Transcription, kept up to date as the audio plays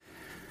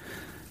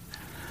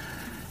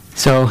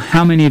So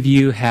how many of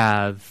you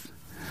have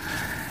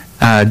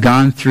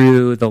gone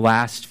through the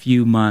last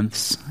few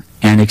months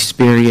and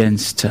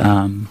experienced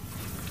any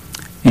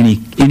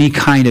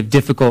kind of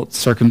difficult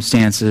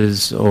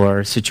circumstances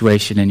or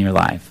situation in your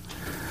life?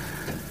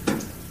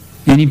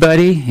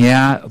 Anybody?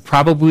 Yeah,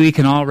 probably we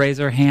can all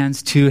raise our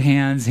hands, 2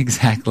 hands,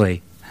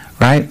 exactly,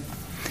 right?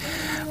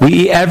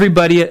 Every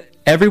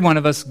one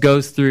of us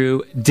goes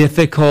through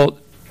difficult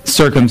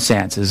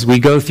circumstances. We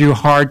go through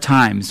hard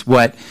times.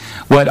 What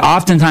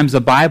oftentimes the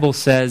Bible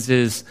says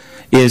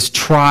is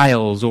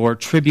trials or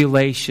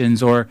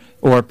tribulations or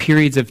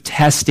periods of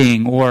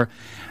testing or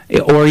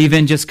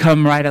even just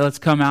let's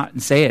come out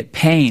and say it,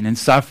 pain and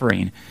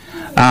suffering.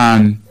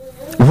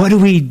 What do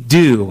we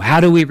do? How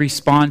do we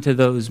respond to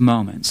those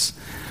moments?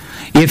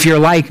 If you're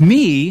like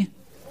me,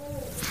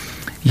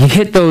 you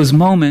hit those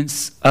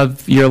moments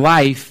of your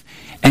life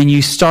and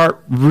you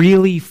start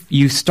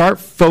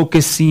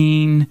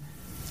focusing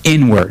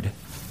inward.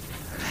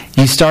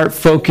 You start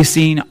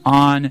focusing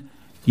on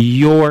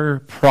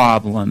your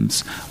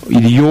problems,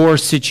 your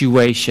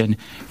situation,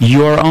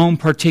 your own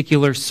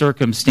particular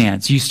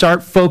circumstance. You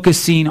start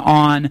focusing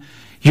on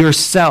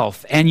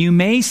yourself. And you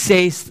may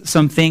say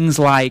some things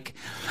like,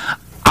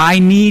 I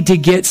need to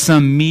get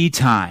some me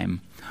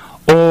time,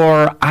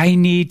 or I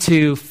need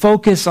to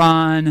focus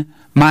on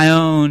my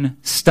own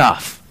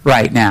stuff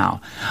right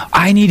now.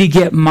 I need to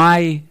get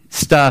my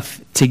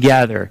stuff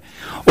together.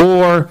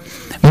 Or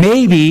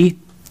maybe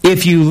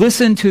if you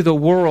listen to the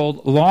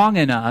world long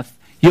enough,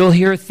 you'll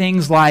hear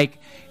things like,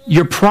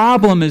 your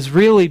problem is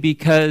really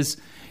because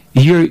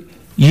you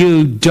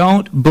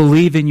don't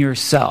believe in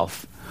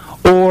yourself.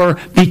 Or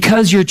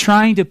because you're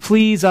trying to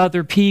please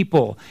other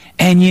people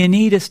and you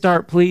need to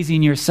start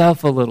pleasing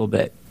yourself a little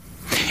bit.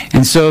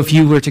 And so if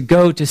you were to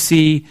go to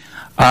see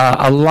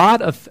a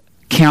lot of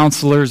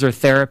counselors or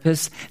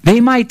therapists,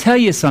 they might tell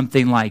you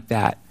something like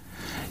that.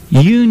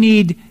 You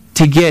need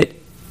to get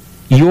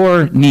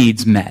your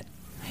needs met.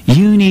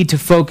 You need to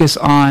focus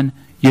on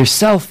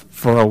yourself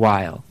for a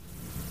while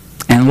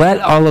and let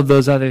all of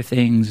those other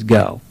things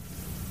go.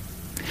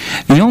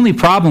 The only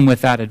problem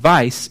with that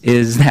advice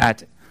is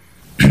that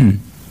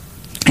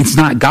it's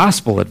not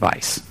gospel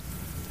advice.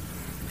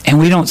 And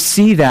we don't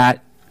see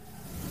that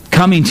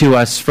coming to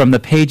us from the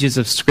pages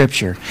of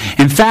Scripture.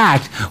 In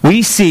fact,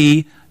 we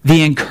see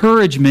the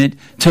encouragement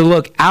to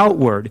look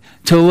outward,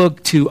 to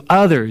look to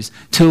others,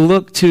 to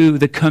look to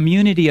the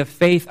community of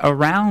faith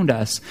around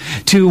us,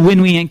 to when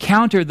we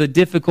encounter the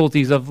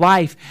difficulties of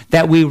life,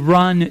 that we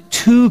run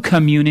to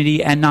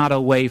community and not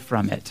away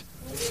from it.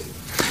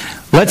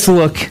 Let's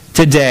look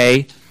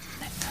today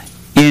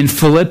in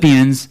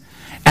Philippians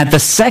at the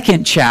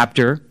 2nd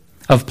chapter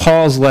of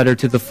Paul's letter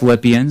to the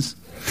Philippians.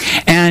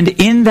 And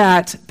in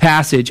that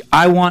passage,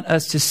 I want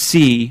us to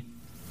see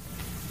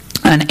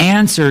an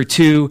answer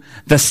to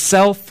the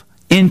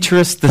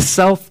self-interest, the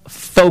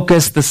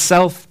self-focus, the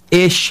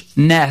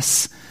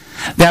selfishness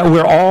that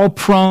we're all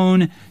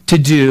prone to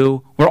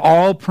do, we're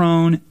all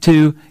prone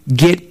to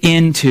get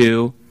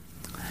into,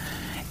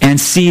 and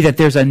see that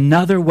there's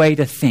another way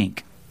to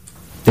think.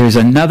 There's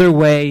another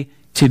way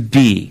to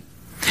be.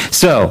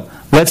 So,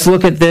 let's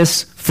look at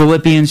this,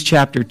 Philippians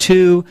chapter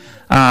 2.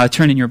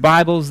 Turn in your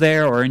Bibles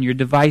there or in your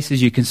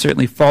devices. You can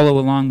certainly follow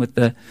along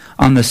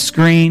on the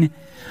screen.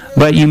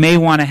 But you may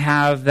want to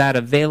have that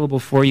available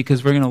for you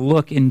because we're going to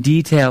look in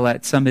detail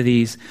at some of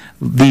these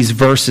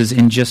verses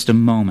in just a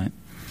moment.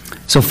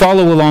 So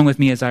follow along with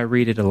me as I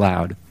read it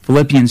aloud.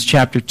 Philippians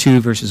chapter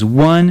 2, verses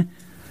 1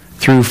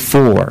 through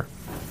 4.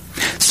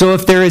 So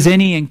if there is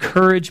any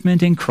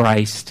encouragement in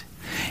Christ,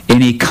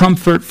 any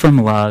comfort from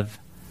love,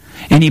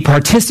 any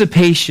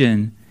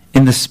participation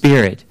in the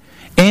Spirit,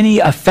 any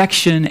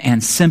affection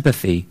and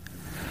sympathy,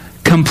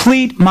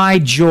 complete my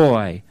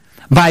joy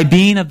by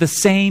being of the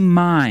same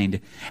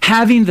mind,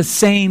 having the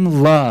same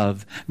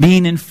love,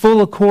 being in full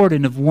accord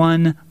and of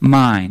one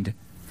mind.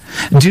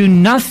 Do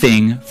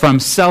nothing from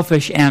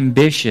selfish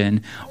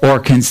ambition or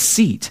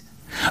conceit,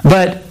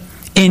 but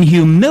in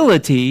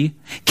humility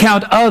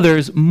count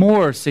others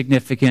more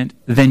significant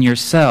than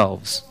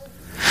yourselves.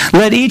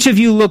 Let each of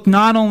you look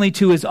not only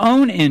to his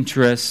own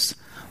interests,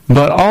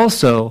 but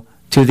also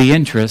to the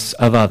interests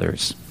of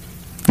others.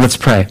 Let's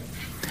pray.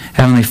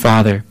 Heavenly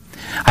Father,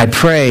 I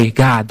pray,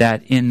 God,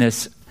 that in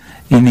these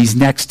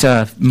next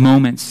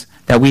moments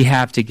that we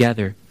have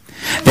together,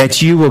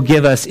 that you will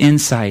give us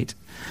insight,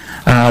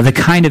 the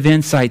kind of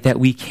insight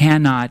that we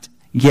cannot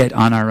get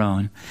on our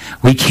own.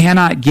 We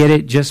cannot get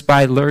it just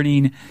by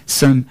learning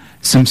some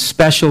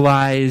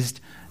specialized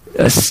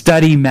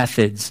study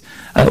methods.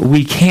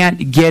 We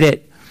can't get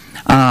it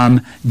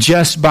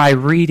just by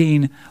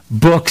reading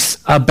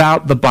books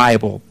about the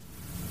Bible.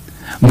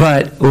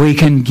 But we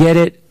can get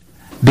it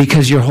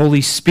because your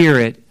Holy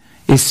Spirit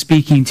is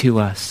speaking to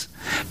us.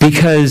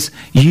 Because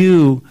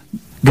you,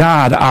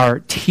 God, are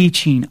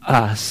teaching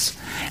us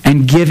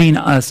and giving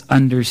us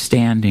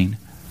understanding.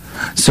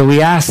 So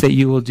we ask that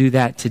you will do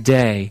that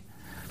today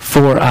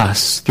for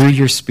us through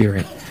your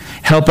Spirit.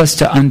 Help us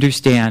to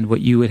understand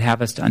what you would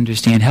have us to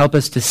understand. Help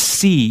us to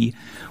see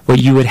what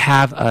you would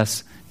have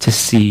us to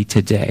see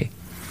today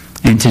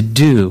and to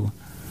do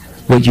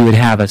what you would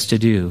have us to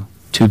do,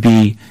 to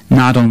be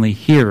not only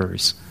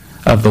hearers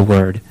of the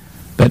word,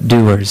 but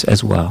doers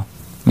as well.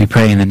 We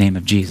pray in the name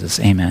of Jesus.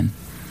 Amen.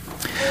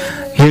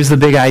 Here's the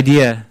big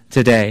idea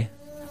today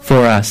for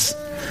us.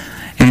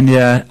 And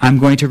I'm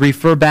going to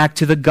refer back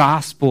to the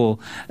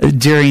gospel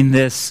during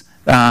this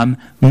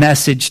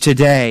message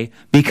today,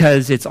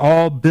 because it's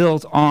all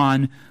built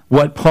on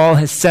what Paul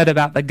has said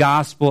about the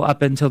gospel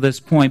up until this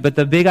point. But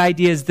the big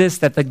idea is this,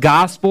 that the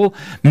gospel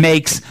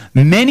makes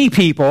many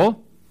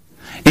people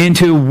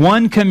into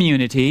one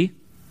community,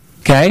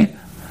 okay?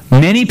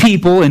 Many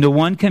people into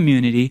one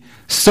community,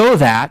 so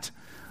that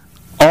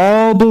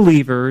all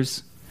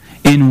believers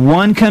in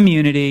one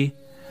community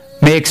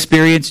may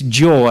experience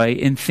joy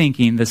in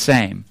thinking the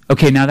same.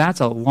 Okay, now that's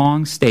a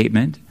long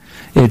statement.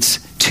 It's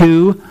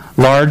two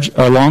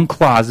long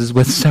clauses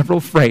with several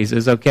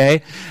phrases,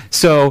 okay?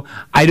 So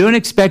I don't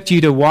expect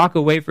you to walk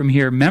away from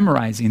here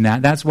memorizing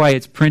that. That's why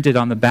it's printed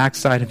on the back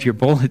side of your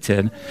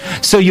bulletin.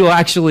 So you'll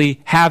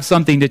actually have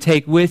something to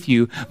take with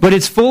you. But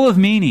it's full of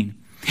meaning.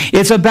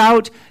 It's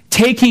about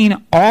taking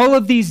all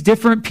of these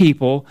different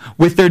people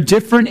with their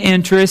different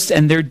interests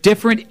and their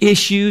different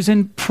issues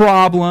and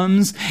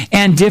problems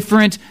and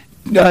different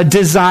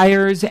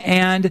desires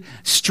and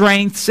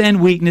strengths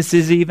and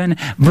weaknesses, even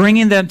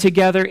bringing them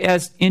together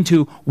as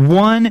into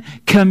one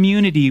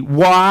community.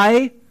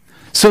 Why?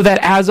 So that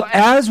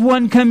as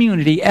one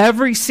community,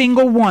 every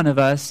single one of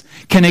us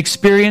can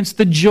experience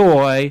the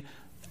joy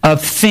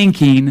of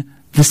thinking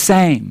the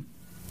same.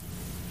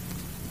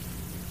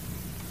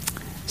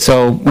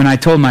 So when I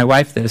told my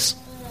wife this,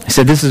 I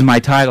said, this is my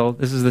title.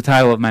 This is the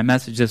title of my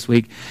message this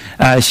week.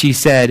 She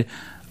said,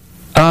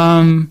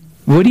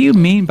 what do you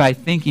mean by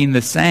thinking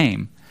the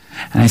same?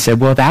 And I said,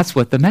 well, that's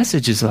what the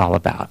message is all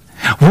about.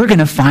 We're going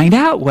to find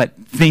out what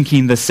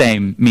thinking the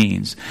same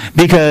means.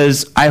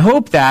 Because I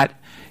hope that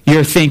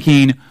you're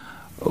thinking,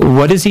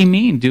 what does he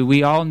mean? Do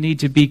we all need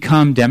to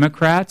become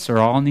Democrats, or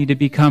all need to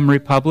become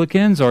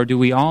Republicans, or do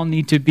we all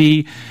need to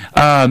be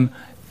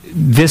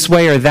this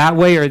way or that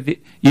way?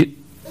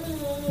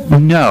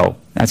 No,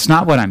 that's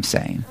not what I'm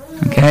saying.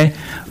 Okay?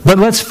 But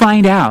let's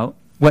find out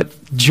what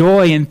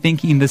joy in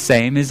thinking the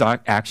same is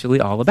actually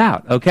all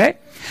about, okay?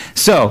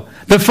 So,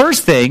 the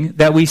first thing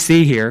that we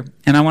see here,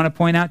 and I want to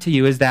point out to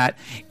you, is that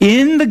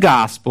in the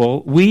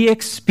gospel, we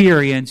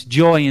experience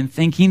joy in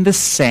thinking the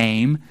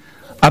same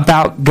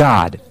about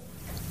God.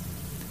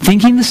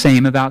 Thinking the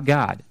same about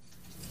God.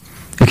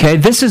 Okay,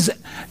 this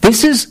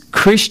is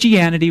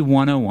Christianity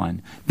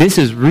 101. This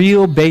is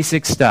real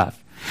basic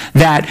stuff.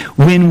 That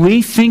when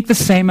we think the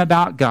same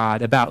about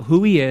God, about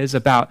who He is,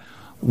 about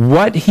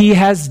what He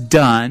has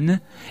done,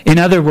 in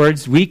other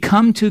words, we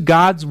come to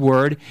God's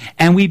Word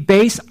and we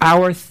base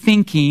our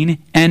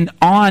thinking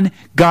on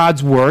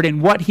God's Word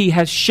and what He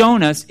has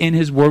shown us in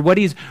His Word, what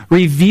He's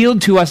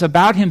revealed to us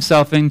about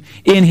Himself in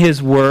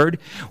His Word,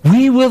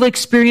 we will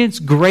experience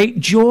great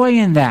joy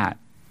in that.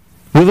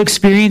 We'll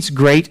experience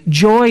great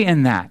joy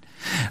in that.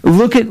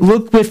 Look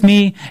with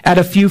me at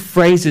a few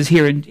phrases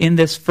here in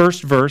this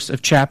first verse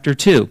of chapter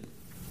 2.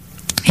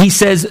 He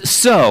says,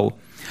 so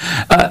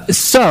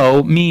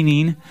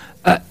meaning,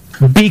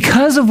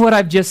 because of what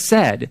I've just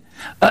said,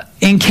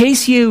 in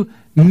case you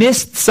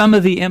missed some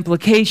of the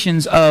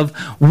implications of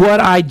what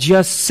I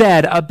just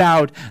said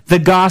about the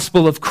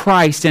gospel of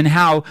Christ and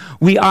how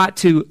we ought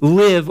to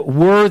live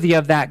worthy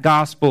of that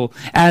gospel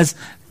as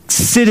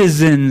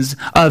citizens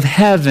of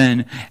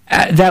heaven,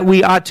 that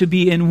we ought to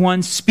be in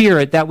one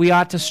spirit, that we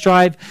ought to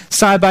strive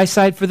side by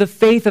side for the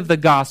faith of the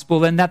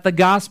gospel, and that the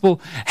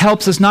gospel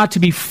helps us not to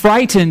be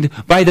frightened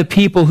by the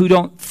people who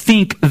don't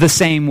think the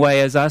same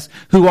way as us,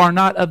 who are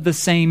not of the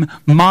same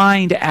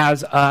mind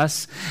as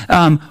us,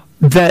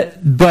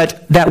 but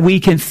that we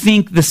can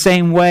think the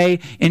same way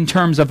in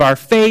terms of our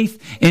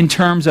faith, in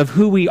terms of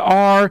who we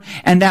are,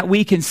 and that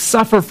we can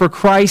suffer for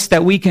Christ,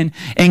 that we can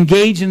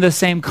engage in the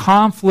same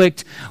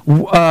conflict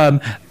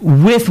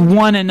with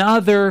one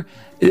another.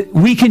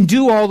 We can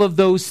do all of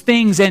those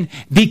things, and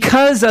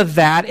because of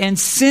that, and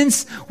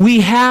since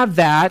we have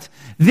that,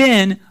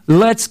 then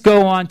let's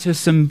go on to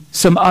some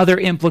other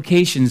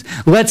implications.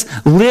 Let's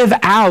live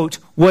out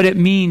what it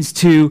means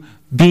to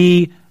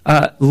be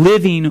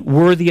living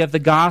worthy of the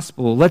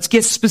gospel. Let's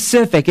get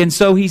specific. And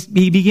so he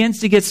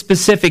begins to get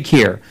specific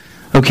here.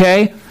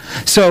 Okay?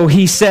 So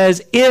he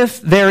says,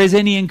 if there is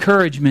any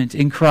encouragement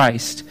in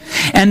Christ.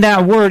 And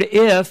that word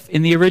if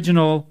in the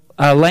original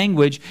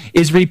language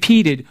is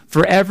repeated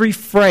for every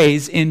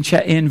phrase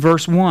in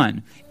verse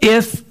 1.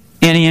 If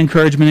any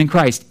encouragement in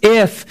Christ.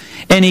 If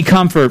any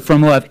comfort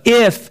from love.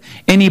 If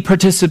any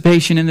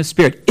participation in the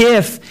Spirit.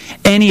 If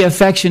any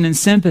affection and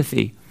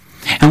sympathy.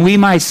 And we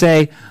might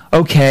say,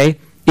 okay,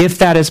 if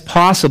that is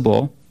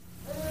possible,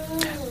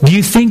 do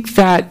you think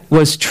that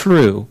was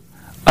true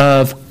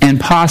and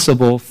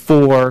possible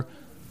for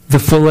the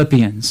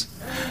Philippians?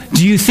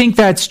 Do you think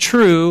that's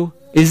true?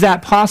 Is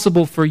that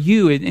possible for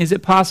you? Is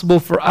it possible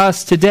for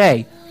us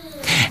today?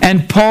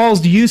 And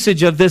Paul's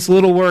usage of this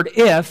little word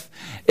if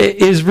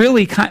is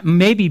really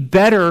maybe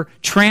better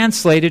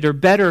translated or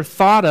better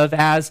thought of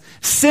as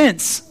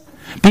since,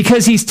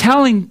 because he's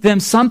telling them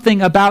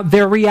something about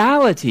their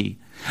reality,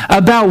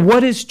 about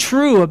what is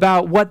true,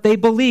 about what they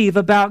believe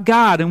about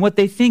God and what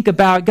they think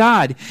about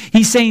God.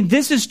 He's saying,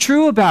 this is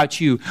true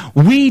about you.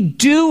 We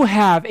do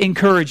have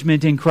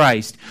encouragement in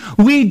Christ.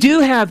 We do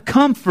have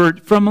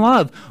comfort from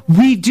love.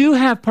 We do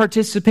have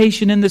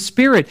participation in the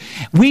Spirit.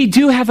 We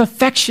do have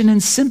affection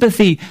and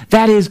sympathy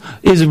that is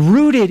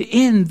rooted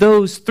in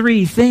those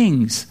three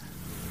things.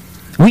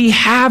 We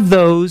have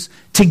those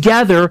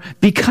together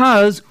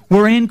because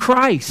we're in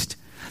Christ.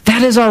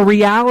 That is our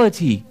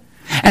reality.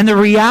 And the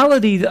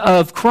reality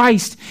of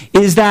Christ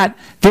is that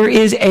there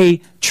is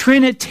a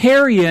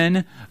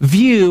Trinitarian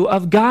view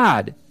of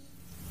God.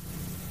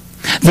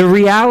 The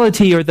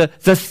reality or the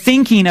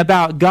thinking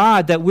about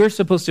God that we're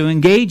supposed to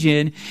engage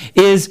in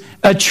is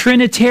a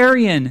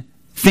Trinitarian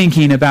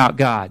thinking about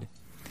God.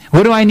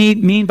 What do I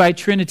mean by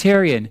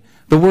Trinitarian?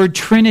 The word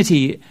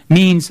Trinity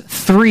means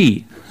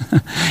three.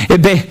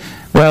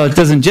 It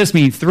doesn't just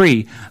mean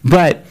three,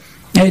 but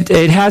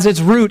it has its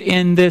root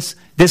in this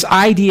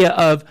idea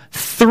of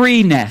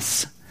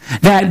threeness,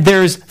 that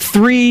there's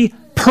three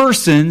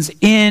persons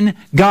in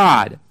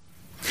God,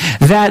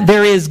 that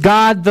there is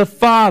God the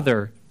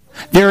Father,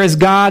 there is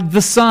God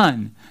the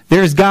Son,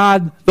 there's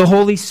God the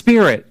Holy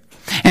Spirit.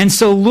 And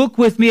so look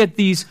with me at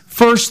these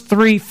first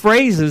three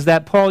phrases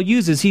that Paul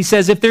uses. He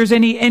says, if there's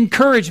any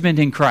encouragement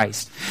in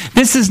Christ,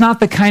 this is not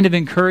the kind of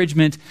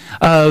encouragement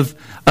of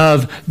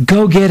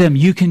go get him,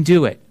 you can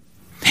do it.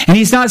 And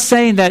he's not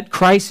saying that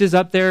Christ is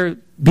up there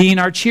being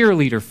our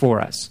cheerleader for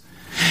us.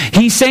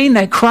 He's saying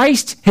that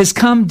Christ has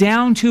come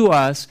down to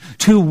us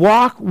to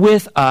walk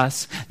with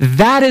us.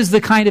 That is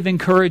the kind of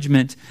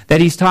encouragement that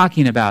he's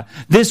talking about.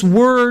 This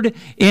word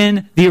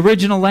in the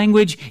original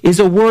language is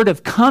a word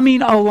of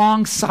coming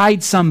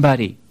alongside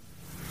somebody.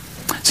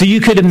 So you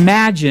could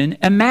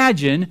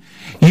imagine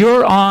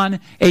you're on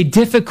a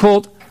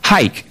difficult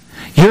hike.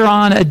 You're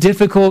on a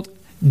difficult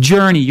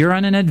journey. You're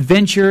on an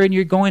adventure and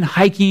you're going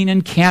hiking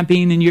and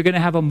camping and you're going to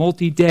have a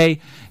multi-day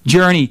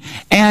journey.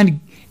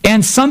 And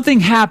something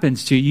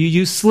happens to you.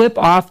 You slip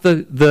off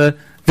the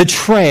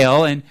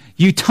trail and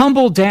you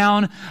tumble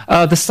down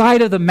the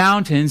side of the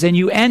mountains and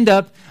you end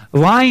up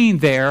lying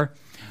there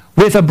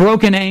with a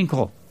broken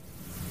ankle.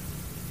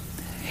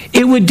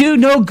 It would do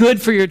no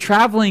good for your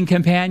traveling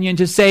companion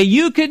to say,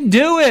 you can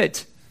do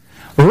it.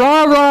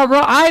 Rah, rah,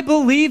 rah, I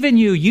believe in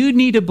you. You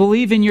need to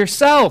believe in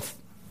yourself.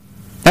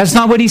 That's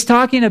not what he's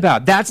talking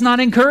about. That's not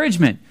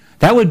encouragement.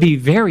 That would be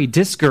very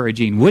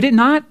discouraging, would it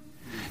not?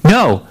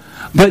 No.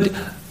 But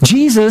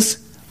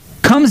Jesus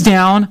comes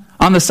down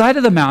on the side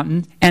of the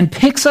mountain and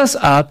picks us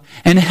up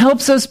and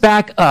helps us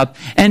back up.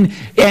 And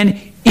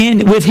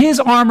with his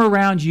arm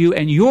around you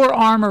and your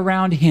arm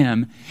around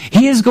him,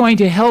 he is going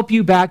to help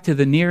you back to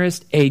the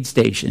nearest aid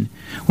station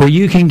where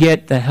you can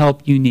get the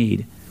help you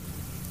need.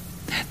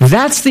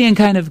 That's the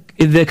kind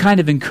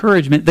of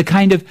encouragement, the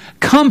kind of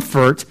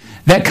comfort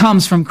that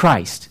comes from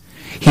Christ.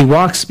 He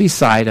walks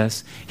beside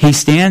us. He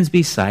stands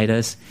beside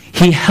us.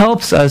 He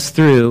helps us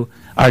through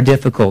our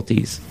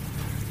difficulties.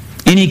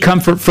 Any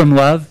comfort from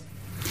love?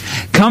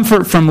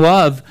 Comfort from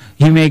love,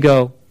 you may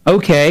go,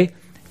 okay,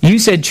 you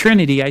said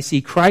Trinity. I see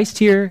Christ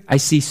here. I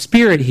see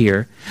Spirit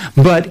here.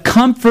 But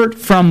comfort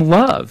from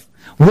love.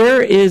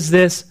 Where is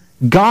this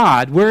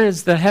God? Where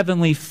is the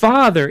Heavenly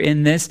Father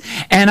in this?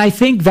 And I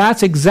think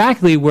that's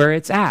exactly where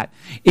it's at.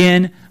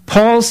 In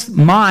Paul's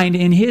mind,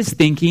 in his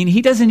thinking,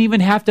 he doesn't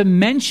even have to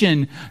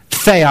mention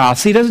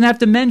theos. He doesn't have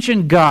to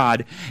mention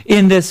God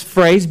in this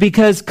phrase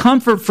because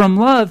comfort from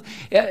love,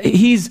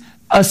 he's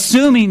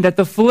assuming that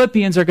the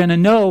Philippians are going to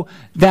know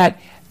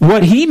that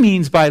what he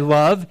means by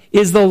love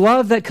is the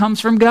love that comes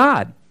from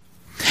God.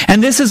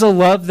 And this is a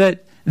love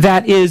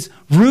that is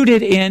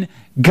rooted in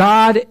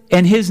God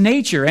and his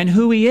nature and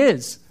who he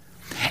is.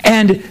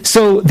 And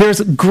so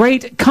there's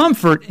great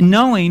comfort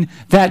knowing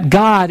that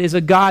God is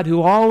a God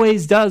who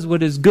always does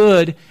what is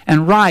good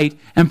and right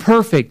and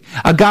perfect.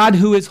 A God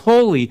who is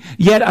holy,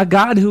 yet a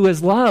God who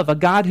is love, a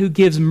God who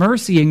gives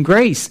mercy and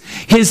grace.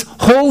 His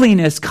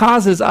holiness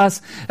causes us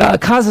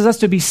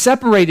to be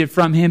separated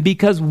from him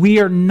because we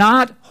are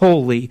not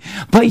holy.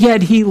 But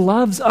yet he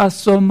loves us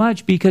so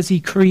much because he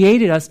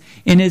created us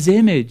in his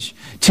image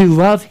to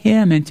love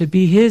him and to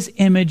be his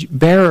image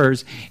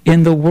bearers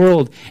in the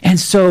world. And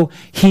so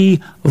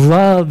he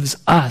loves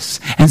us.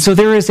 And so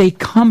there is a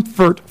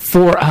comfort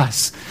for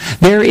us.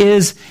 There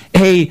is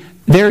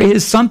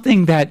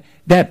something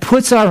that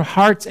puts our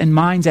hearts and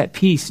minds at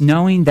peace,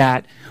 knowing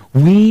that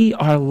we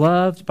are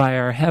loved by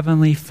our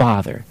Heavenly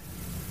Father.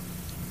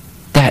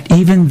 That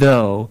even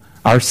though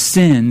our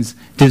sins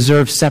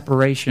deserve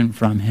separation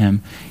from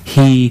him,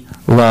 he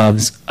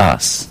loves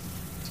us.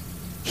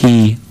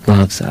 He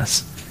loves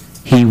us.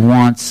 He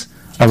wants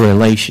a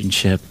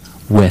relationship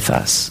with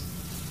us.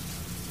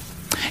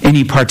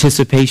 Any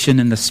participation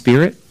in the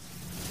Spirit?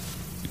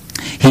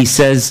 He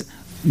says,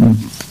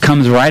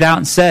 comes right out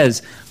and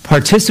says,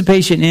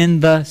 participation in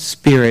the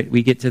Spirit.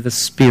 We get to the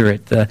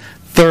Spirit, the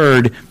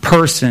third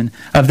person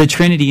of the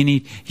Trinity. And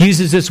he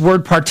uses this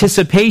word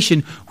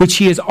participation, which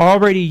he has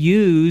already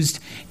used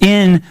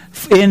in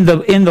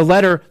the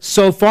letter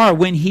so far,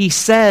 when he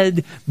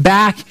said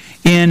back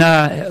in,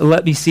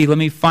 let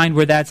me find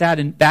where that's at.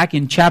 And back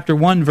in chapter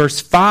 1, verse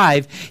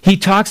 5, he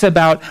talks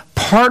about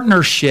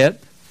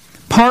partnership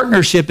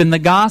in the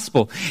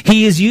gospel.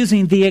 He is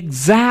using the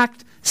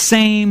exact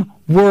same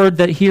word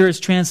that here is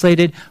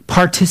translated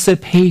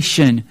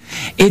participation.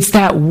 It's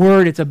that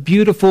word. It's a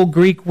beautiful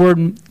Greek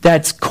word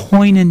that's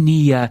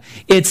koinonia.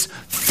 It's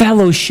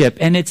fellowship.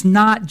 And it's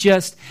not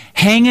just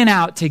hanging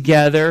out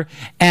together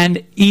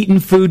and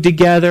eating food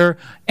together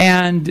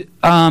and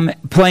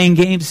playing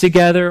games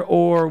together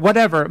or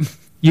whatever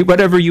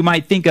you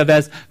might think of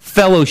as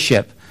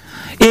fellowship.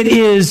 It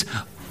is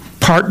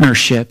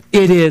partnership.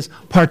 It is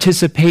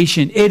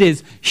participation. It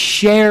is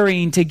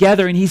sharing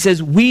together. And he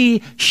says,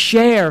 we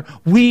share,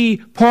 we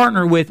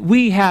partner with,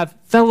 we have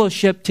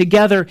fellowship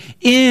together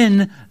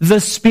in the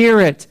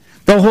Spirit,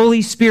 the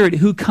Holy Spirit,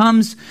 who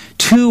comes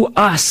to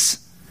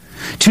us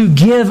to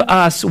give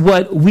us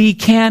what we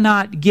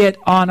cannot get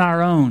on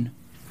our own: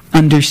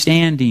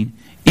 understanding,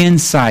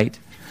 insight,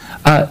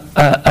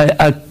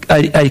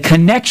 a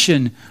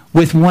connection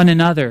with one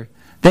another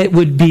that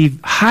would be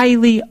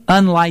highly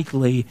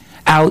unlikely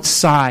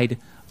outside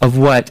of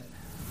what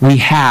we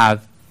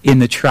have in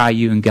the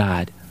triune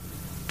God.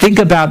 Think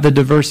about the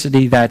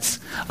diversity that's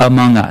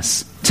among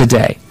us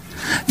today.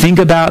 Think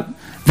about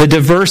the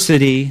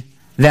diversity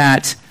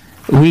that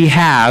we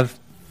have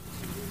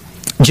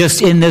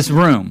just in this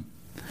room,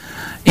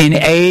 in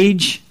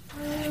age,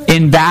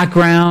 in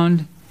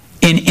background,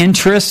 in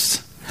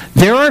interests.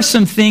 There are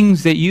some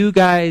things that you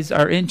guys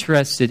are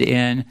interested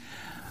in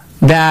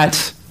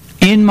that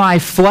in my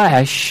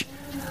flesh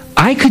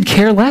I could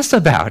care less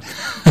about.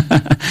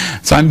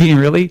 So I'm being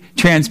really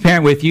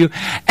transparent with you.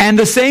 And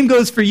the same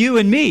goes for you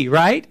and me,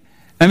 right?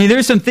 I mean,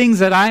 there's some things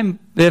that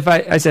if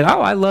I said,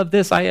 oh, I love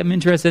this, I am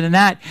interested in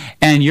that,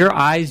 and your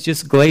eyes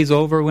just glaze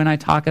over when I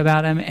talk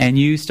about them, and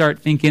you start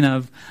thinking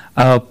of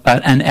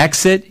an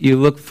exit, you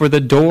look for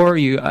the door,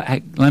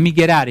 let me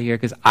get out of here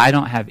because I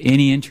don't have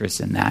any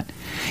interest in that.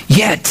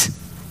 Yet,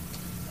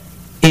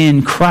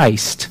 in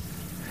Christ,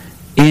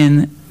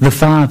 in the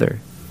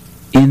Father,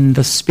 in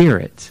the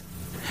Spirit,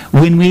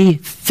 when we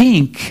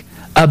think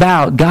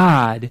about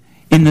God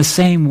in the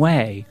same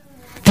way,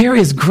 there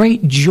is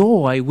great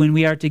joy when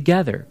we are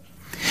together.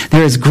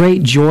 There is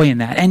great joy in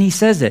that. And he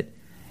says it.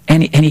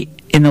 And he,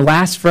 in the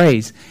last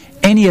phrase,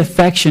 any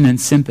affection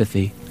and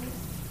sympathy.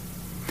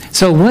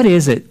 So what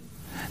is it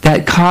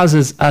that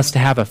causes us to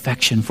have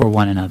affection for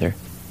one another?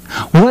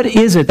 What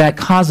is it that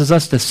causes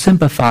us to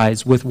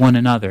sympathize with one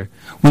another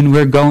when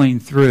we're going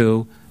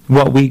through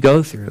what we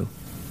go through?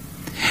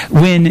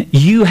 When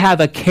you have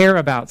a care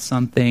about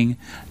something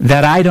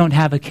that I don't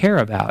have a care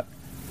about,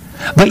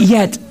 but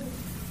yet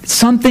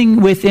something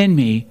within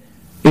me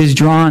is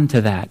drawn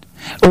to that,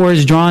 or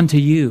is drawn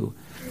to you,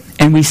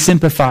 and we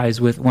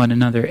sympathize with one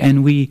another,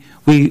 and we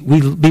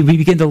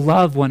begin to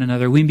love one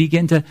another. We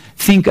begin to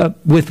think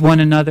with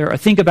one another, or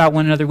think about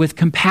one another with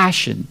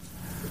compassion.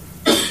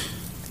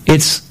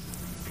 It's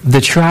the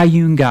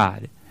triune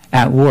God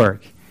at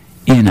work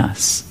in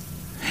us.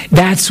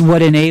 That's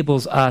what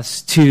enables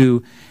us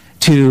to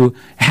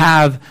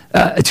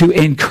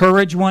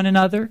encourage one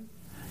another,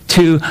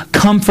 to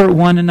comfort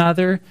one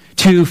another,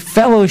 to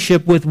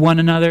fellowship with one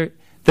another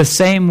the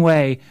same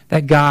way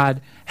that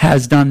God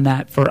has done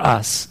that for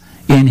us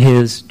in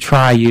His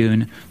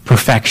triune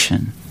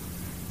perfection.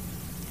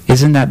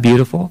 Isn't that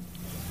beautiful?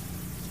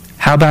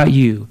 How about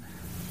you?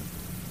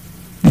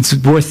 It's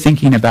worth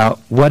thinking about.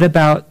 What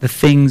about the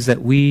things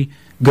that we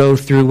go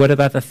through? What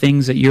about the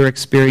things that you're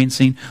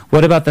experiencing?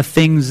 What about the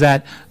things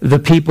that the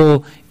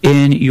people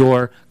in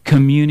your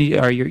community,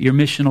 or your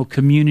missional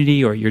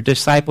community, or your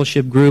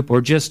discipleship group, or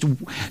just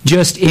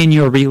in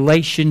your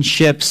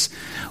relationships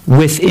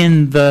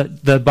within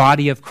the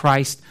body of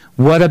Christ?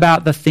 What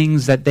about the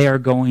things that they are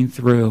going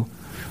through?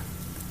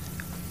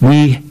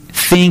 We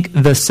think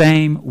the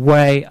same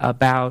way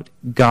about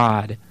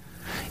God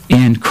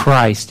in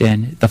Christ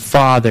and the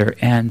Father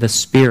and the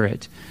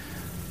Spirit.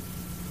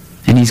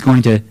 And he's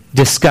going to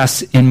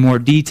discuss in more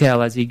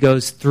detail as he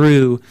goes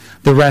through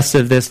the rest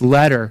of this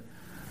letter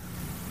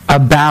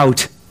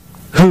about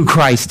who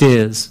Christ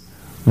is,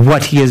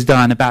 what He has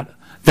done, about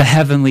the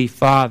Heavenly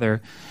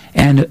Father.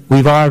 And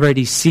we've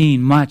already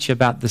seen much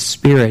about the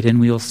Spirit, and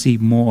we'll see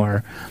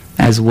more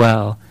as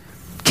well.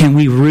 Can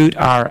we root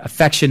our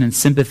affection and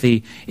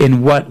sympathy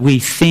in what we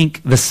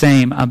think the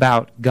same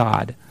about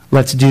God?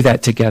 Let's do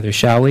that together,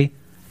 shall we?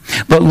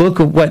 But look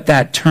at what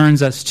that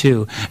turns us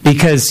to.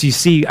 Because you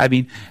see, I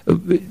mean,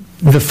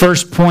 the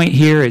first point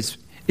here is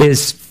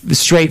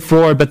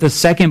straightforward, but the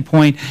second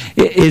point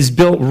is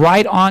built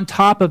right on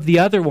top of the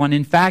other one.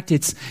 In fact,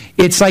 it's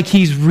like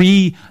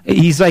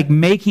he's like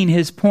making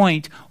his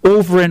point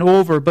over and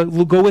over. But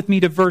go with me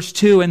to verse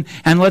 2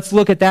 and let's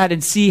look at that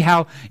and see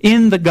how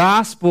in the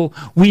gospel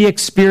we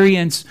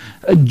experience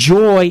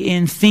joy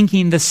in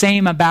thinking the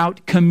same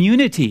about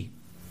community.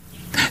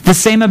 The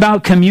same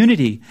about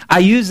community. I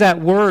use that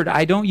word.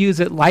 I don't use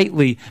it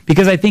lightly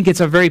because I think it's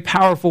a very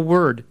powerful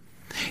word.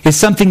 It's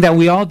something that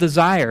we all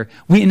desire.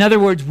 In other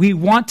words, we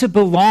want to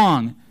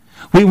belong.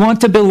 We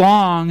want to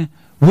belong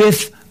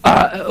with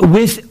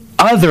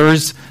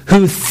others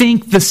who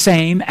think the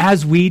same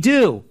as we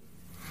do.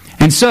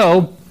 And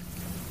so,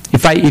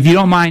 if you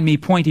don't mind me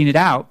pointing it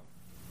out,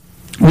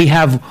 we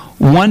have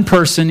one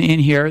person in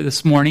here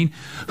this morning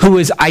who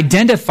is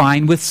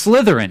identifying with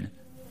Slytherin.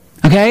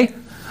 Okay?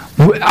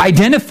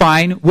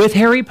 Identifying with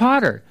Harry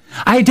Potter.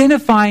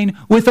 Identifying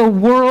with a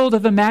world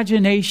of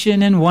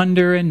imagination and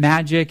wonder and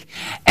magic.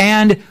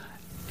 And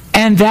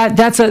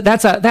that's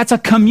a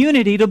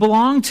community to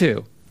belong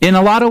to in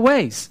a lot of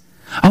ways.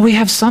 Oh, we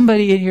have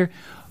somebody in here,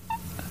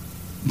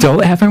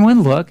 don't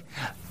everyone look,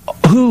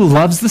 who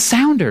loves the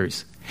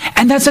Sounders.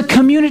 And that's a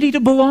community to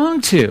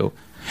belong to.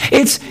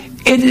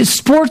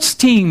 Sports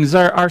teams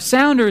are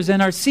Sounders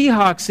and our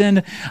Seahawks,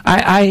 and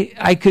I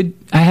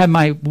have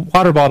my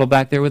water bottle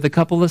back there with a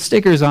couple of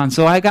stickers on.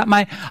 So I've got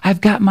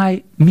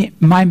my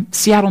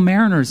Seattle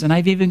Mariners, and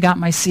I've even got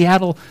my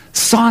Seattle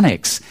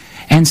Sonics.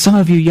 And some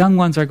of you young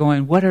ones are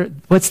going,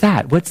 what's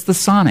that? What's the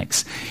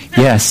Sonics?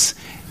 Yes,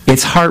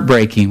 it's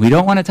heartbreaking. We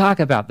don't want to talk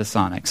about the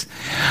Sonics.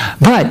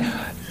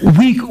 But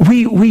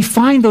we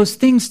find those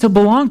things to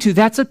belong to.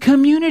 That's a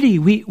community.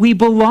 We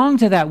belong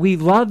to that. We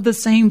love the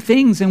same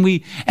things, and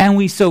we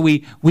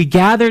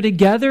gather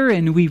together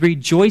and we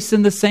rejoice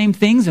in the same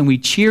things and we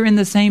cheer in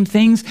the same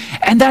things.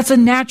 And that's a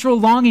natural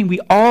longing. We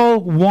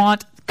all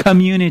want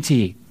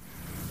community.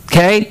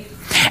 Okay?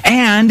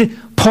 And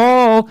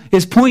Paul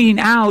is pointing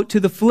out to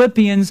the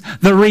Philippians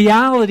the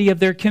reality of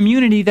their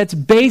community that's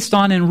based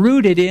on and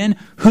rooted in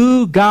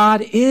who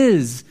God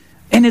is,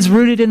 and is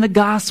rooted in the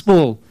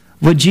gospel,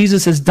 what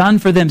Jesus has done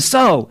for them.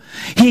 So,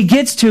 he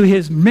gets to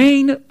his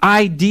main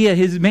idea,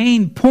 his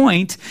main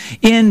point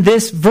in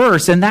this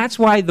verse, and that's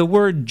why the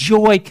word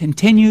joy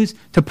continues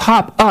to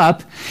pop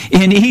up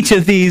in each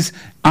of these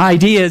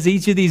ideas,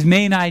 each of these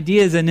main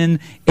ideas, and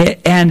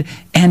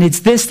it's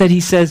this that he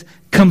says,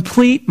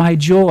 complete my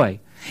joy,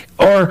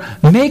 or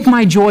make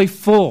my joy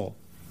full.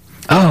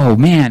 Oh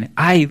man,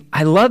 I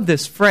love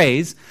this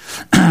phrase.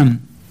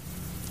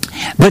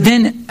 But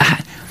then,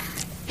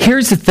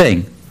 here's the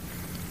thing.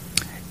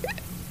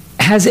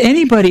 Has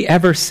anybody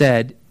ever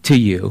said to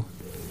you,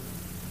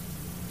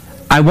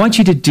 I want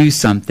you to do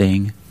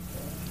something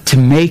to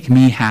make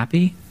me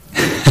happy?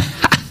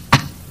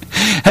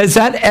 Has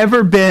that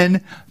ever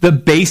been the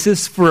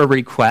basis for a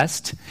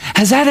request?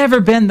 Has that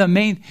ever been the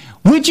main,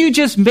 would you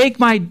just make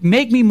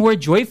me more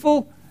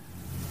joyful?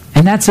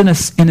 And that's in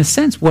a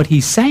sense what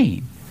he's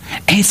saying.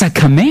 And it's a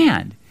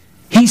command.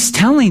 He's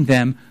telling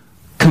them,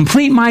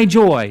 complete my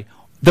joy.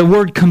 The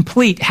word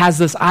complete has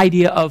this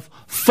idea of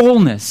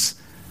fullness.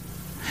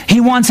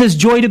 He wants his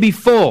joy to be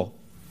full.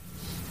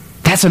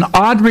 That's an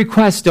odd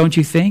request, don't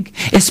you think?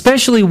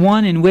 Especially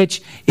one in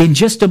which, in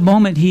just a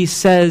moment, he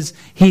says,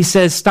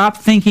 stop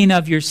thinking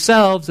of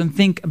yourselves and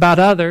think about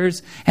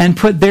others and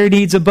put their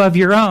needs above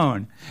your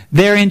own,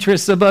 their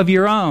interests above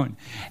your own.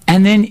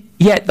 And then,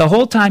 yet, the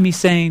whole time he's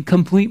saying,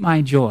 complete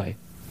my joy.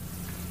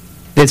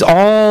 It's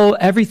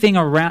everything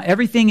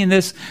in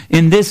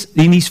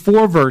these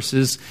 4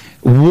 verses,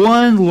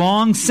 one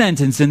long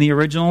sentence in the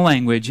original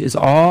language is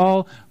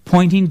all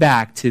pointing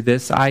back to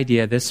this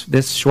idea,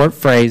 this short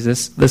phrase,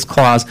 this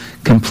clause,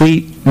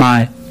 complete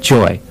my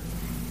joy.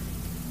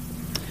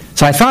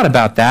 So I thought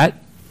about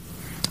that,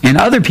 and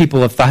other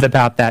people have thought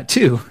about that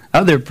too.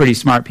 Other pretty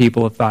smart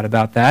people have thought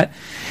about that,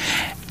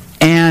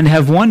 and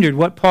have wondered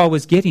what Paul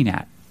was getting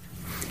at.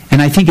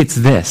 And I think it's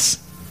this,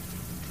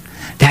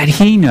 that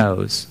he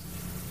knows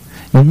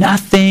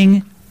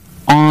nothing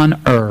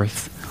on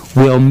earth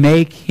will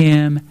make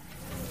him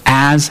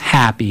as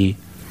happy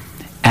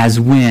as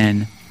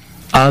when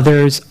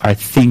others are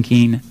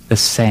thinking the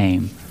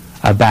same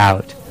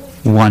about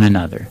one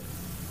another.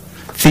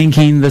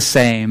 Thinking the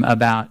same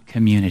about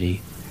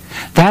community.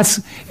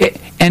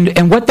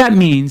 And what that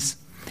means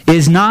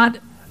is not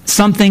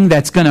something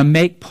that's going to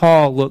make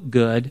Paul look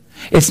good.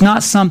 It's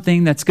not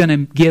something that's going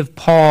to give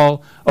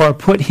Paul or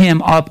put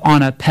him up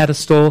on a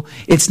pedestal.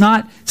 It's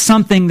not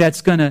something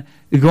that's going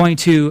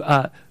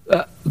to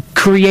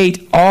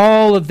create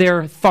all of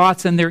their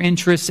thoughts and their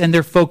interests and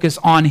their focus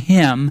on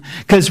him.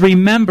 Because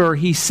remember,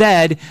 he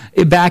said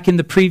back in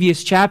the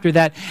previous chapter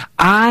that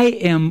I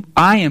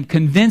am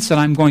convinced that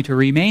I'm going to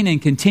remain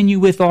and continue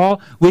with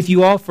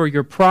you all for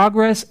your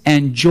progress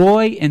and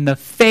joy in the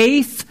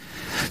faith,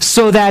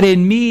 so that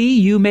in me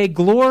you may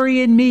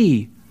glory in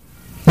me.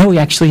 No,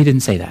 he didn't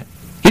say that.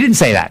 He didn't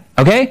say that,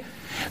 okay?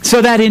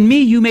 So that in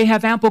me you may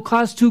have ample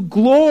cause to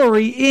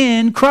glory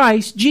in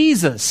Christ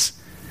Jesus.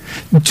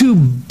 To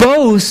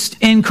boast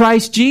in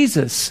Christ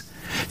Jesus.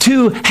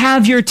 To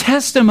have your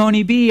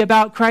testimony be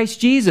about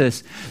Christ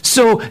Jesus.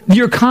 So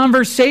your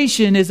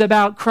conversation is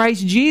about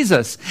Christ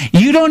Jesus.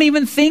 You don't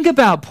even think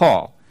about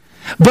Paul.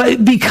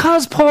 But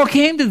because Paul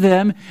came to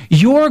them,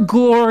 your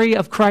glory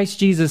of Christ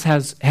Jesus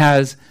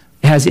has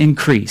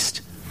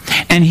increased.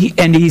 And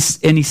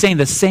he's saying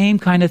the same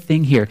kind of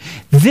thing here.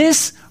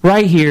 This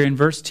right here in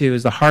verse 2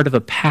 is the heart of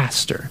a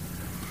pastor,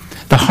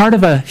 the heart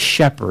of a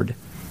shepherd,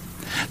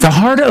 the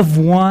heart of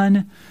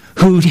one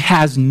who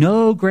has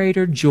no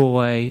greater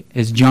joy,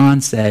 as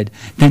John said,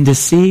 than to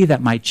see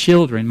that my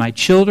children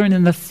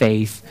in the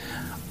faith,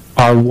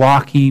 are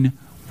walking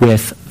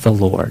with the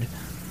Lord.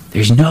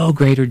 There's no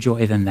greater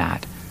joy than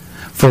that.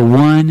 For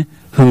one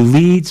who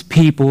leads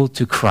people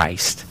to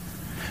Christ,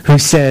 who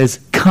says,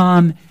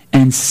 come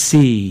and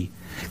see,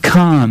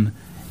 come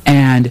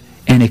and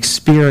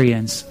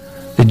experience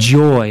the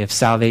joy of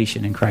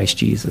salvation in Christ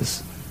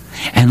Jesus.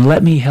 And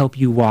let me help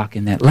you walk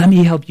in that. Let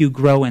me help you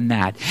grow in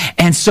that.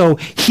 And so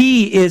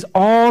he is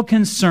all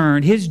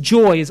concerned. His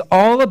joy is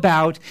all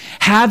about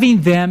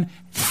having them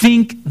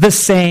think the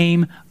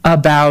same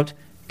about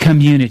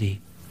community.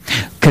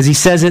 Because he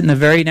says it in the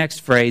very next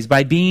phrase,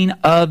 by being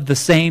of the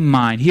same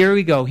mind. Here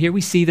we go. Here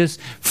we see this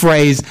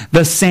phrase,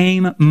 the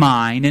same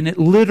mind. And it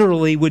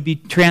literally would be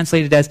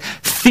translated as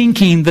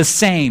thinking the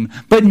same.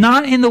 But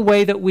not in the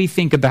way that we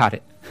think about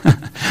it.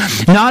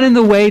 Not in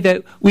the way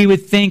that we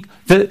would think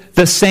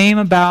the same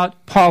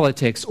about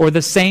politics, or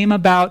the same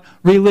about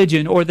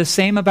religion, or the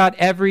same about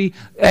every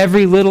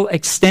little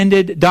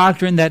extended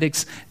doctrine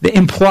that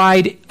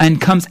implied and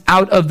comes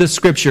out of the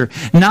Scripture.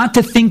 Not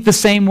to think the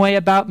same way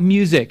about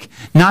music.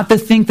 Not to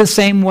think the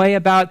same way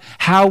about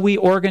how we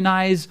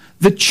organize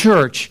the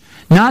church.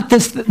 Not to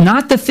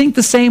think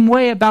the same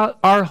way about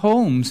our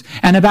homes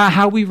and about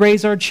how we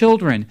raise our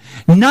children.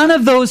 None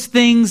of those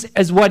things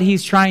is what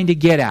he's trying to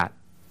get at.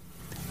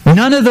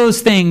 None of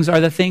those things are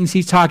the things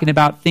he's talking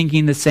about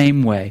thinking the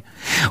same way.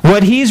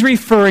 What he's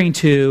referring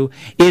to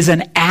is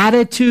an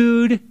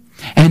attitude,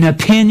 an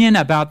opinion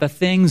about the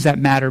things that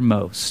matter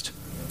most.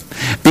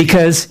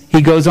 Because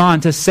he goes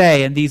on to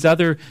say, and these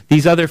other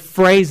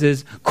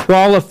phrases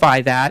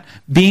qualify that,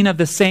 being of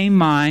the same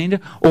mind,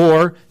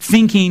 or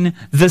thinking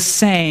the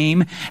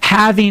same,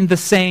 having the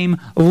same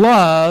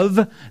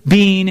love,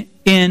 being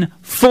in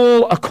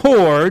full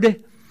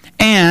accord,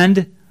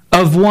 and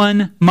of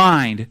one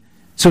mind.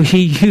 So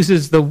he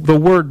uses the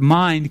word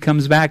mind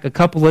comes back a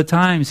couple of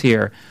times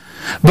here.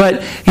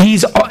 But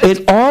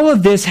all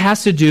of this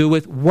has to do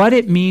with what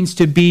it means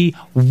to be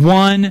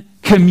one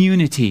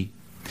community.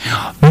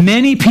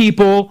 Many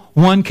people,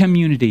 one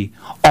community.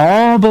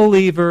 All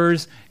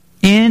believers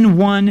in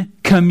one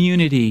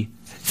community,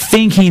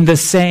 thinking the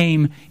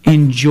same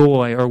in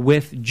joy or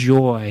with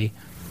joy,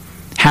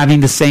 having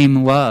the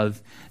same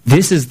love.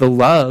 This is the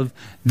love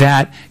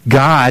that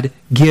God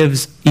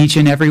gives each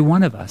and every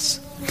one of us.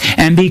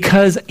 And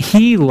because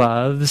he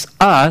loves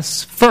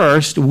us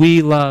first,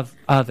 we love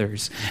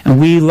others. And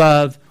we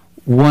love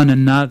one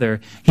another.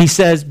 He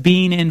says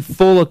being in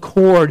full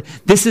accord.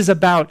 This is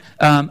about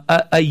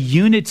a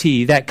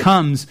unity that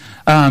comes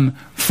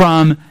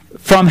from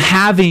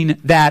having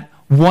that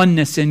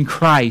oneness in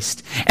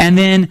Christ. And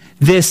then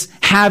this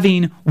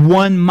having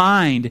one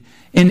mind.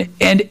 And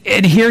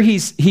here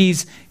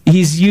he's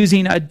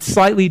using a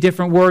slightly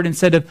different word.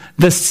 Instead of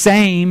the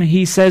same,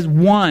 he says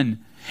one.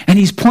 And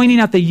he's pointing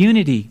out the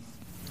unity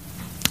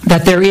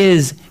that there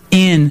is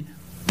in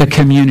the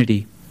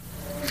community.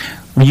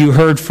 You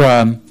heard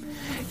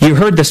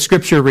the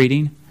scripture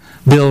reading.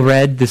 Bill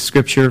read the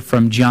scripture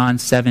from John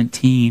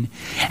 17.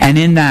 And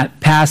in that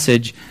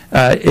passage,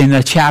 in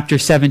the chapter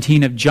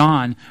 17 of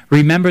John,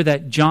 remember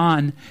that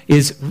John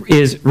is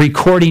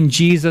recording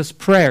Jesus'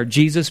 prayer.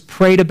 Jesus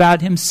prayed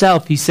about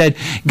himself. He said,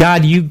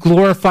 God, you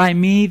glorify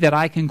me, that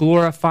I can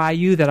glorify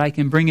you, that I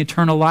can bring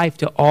eternal life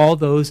to all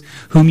those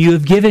whom you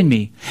have given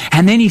me.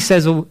 And then he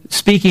says,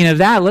 speaking of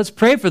that, let me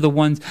pray for the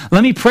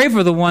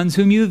ones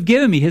whom you have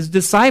given me, his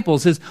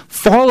disciples, his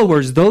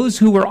followers, those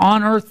who were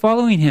on earth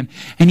following him.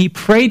 And he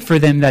prayed for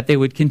them that they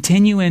would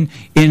continue in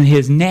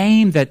his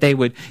name, that they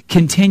would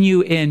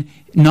continue in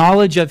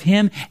knowledge of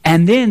him,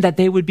 and then that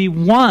they would be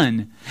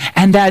one,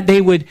 and that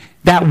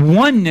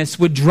oneness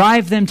would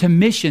drive them to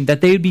mission, that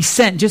they would be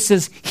sent just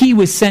as he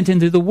was sent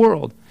into the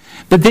world.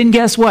 But then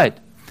guess what?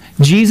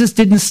 Jesus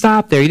didn't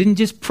stop there. He didn't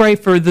just pray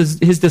for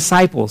his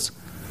disciples.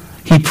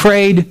 He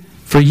prayed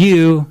for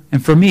you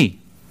and for me.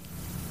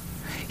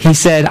 He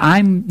said,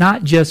 I'm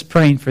not just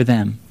praying for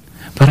them,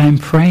 but I'm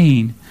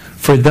praying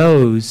for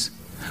those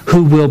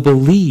who will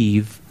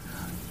believe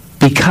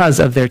because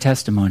of their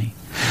testimony.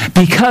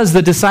 Because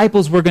the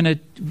disciples were going to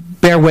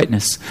bear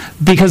witness.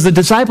 Because the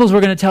disciples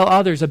were going to tell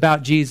others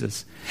about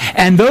Jesus.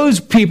 And those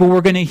people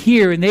were going to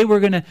hear, and they were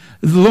going to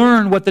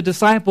learn what the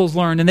disciples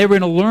learned, and they were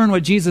going to learn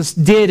what Jesus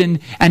did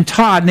and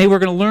taught, and they were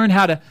going to learn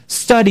how to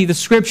study the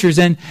Scriptures,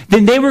 and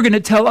then they were going to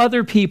tell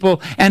other people,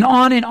 and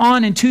on,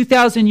 and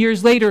 2,000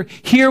 years later,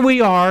 here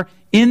we are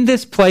in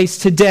this place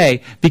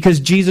today because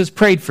Jesus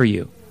prayed for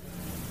you.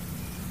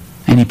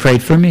 And he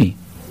prayed for me.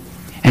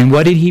 And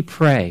what did he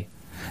pray?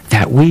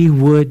 That we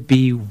would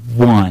be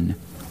one,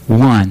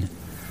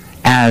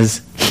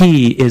 as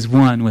he is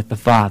one with the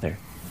Father.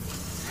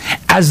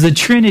 As the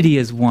Trinity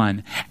is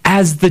one.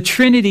 As the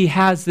Trinity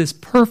has this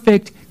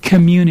perfect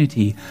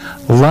community,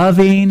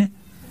 loving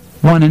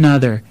one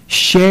another,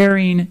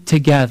 sharing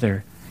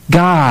together.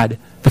 God,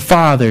 the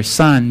Father,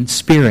 Son,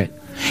 Spirit.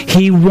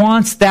 He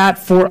wants that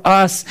for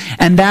us,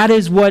 and that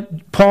is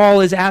what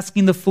Paul is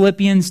asking the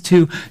Philippians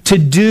to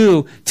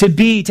do, to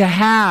be, to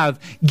have.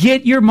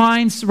 Get your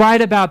minds right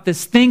about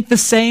this. Think the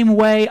same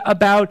way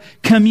about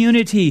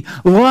community.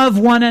 Love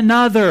one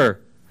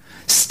another.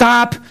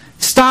 Stop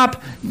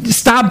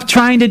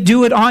trying to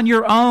do it on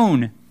your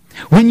own.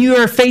 When you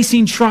are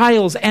facing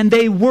trials, and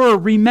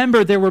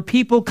remember, there were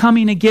people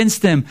coming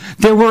against them.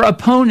 There were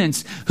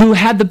opponents who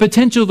had the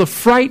potential to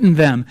frighten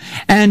them.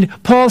 And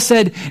Paul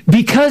said,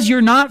 because you're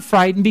not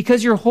frightened,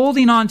 because you're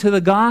holding on to the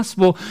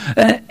gospel,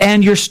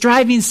 and you're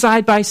striving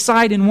side by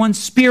side in one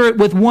spirit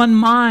with one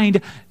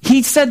mind.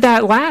 He said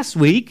that last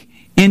week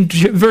in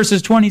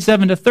verses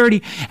 27 to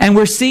 30, and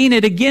we're seeing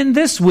it again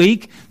this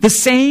week, the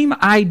same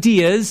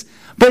ideas,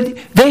 but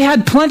they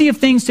had plenty of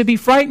things to be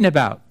frightened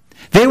about.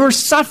 They were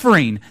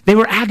suffering. They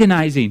were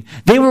agonizing.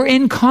 They were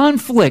in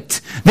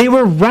conflict. They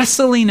were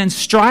wrestling and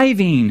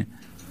striving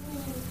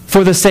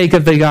for the sake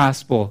of the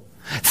gospel.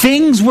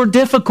 Things were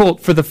difficult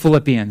for the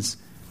Philippians.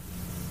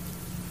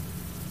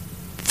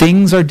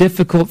 Things are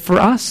difficult for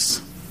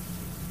us.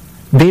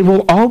 They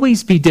will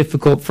always be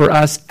difficult for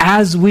us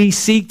as we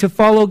seek to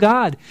follow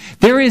God.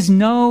 There is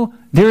no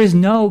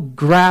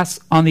grass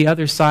on the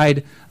other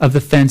side of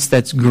the fence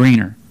that's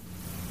greener.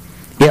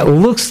 It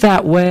looks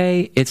that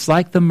way. It's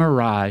like the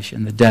mirage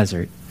in the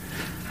desert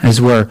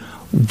as we're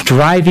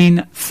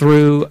driving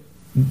through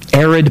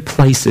arid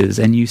places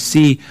and you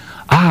see,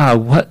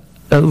 what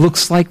it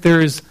looks like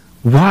there's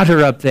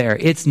water up there.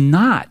 It's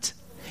not.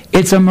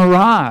 It's a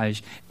mirage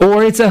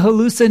or it's a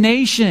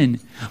hallucination.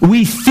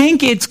 We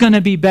think it's going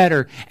to be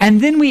better,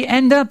 and then we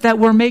end up that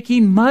we're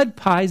making mud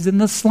pies in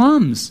the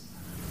slums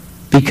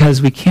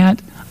because we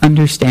can't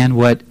understand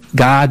what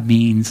God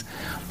means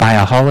by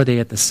a holiday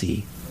at the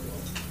sea,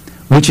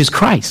 which is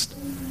Christ.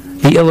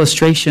 The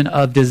illustration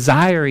of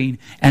desiring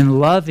and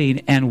loving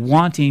and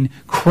wanting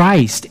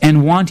Christ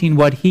and wanting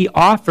what He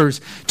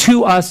offers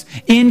to us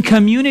in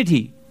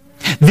community.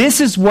 This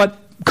is what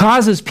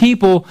causes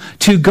people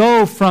to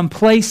go from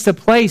place to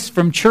place,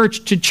 from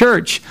church to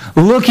church,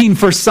 looking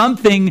for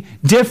something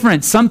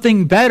different,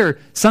 something better,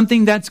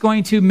 something that's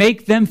going to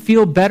make them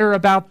feel better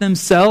about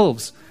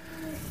themselves.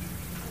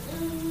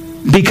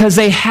 Because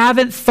they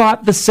haven't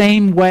thought the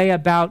same way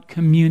about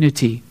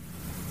community,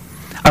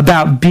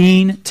 about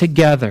being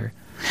together,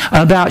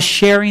 about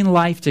sharing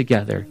life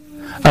together,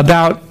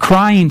 about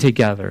crying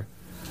together,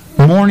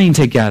 mourning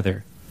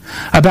together,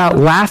 about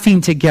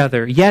laughing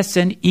together, yes,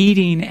 and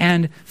eating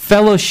and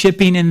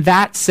fellowshipping in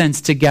that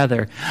sense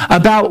together,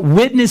 about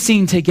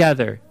witnessing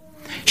together,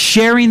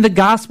 sharing the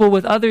gospel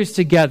with others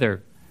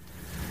together,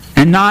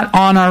 and not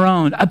on our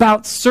own,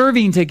 about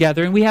serving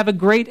together. And we have a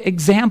great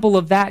example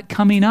of that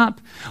coming up,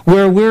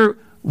 where we're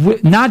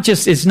not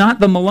just, it's not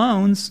the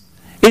Malones,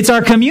 it's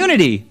our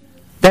community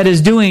that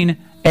is doing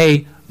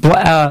a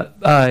bonfire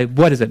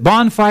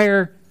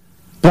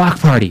block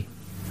party.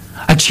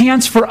 A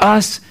chance for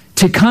us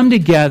to come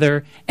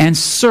together and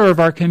serve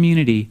our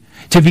community,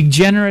 to be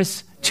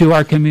generous to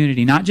our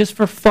community, not just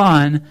for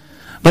fun,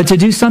 but to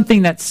do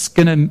something that's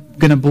going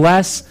to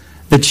bless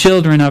the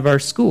children of our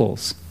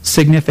schools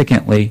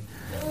significantly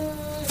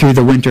through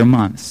the winter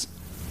months.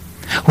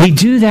 We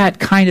do that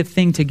kind of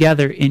thing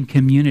together in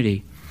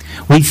community.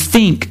 We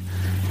think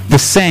the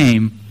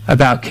same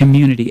about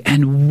community,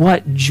 and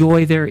what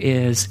joy there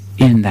is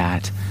in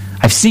that.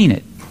 I've seen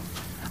it.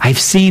 I've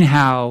seen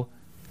how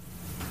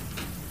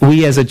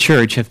we as a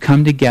church have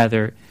come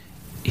together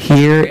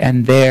here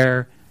and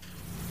there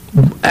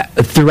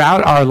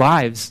throughout our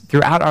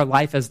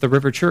life as the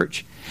River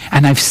Church.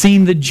 And I've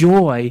seen the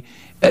joy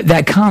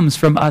that comes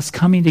from us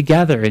coming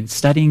together and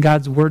studying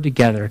God's Word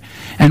together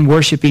and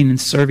worshiping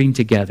and serving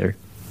together.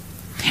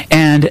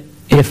 And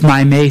if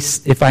I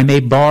may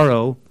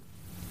borrow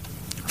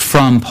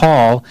from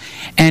Paul,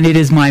 and it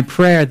is my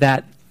prayer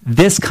that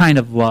this kind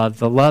of love,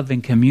 the love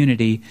in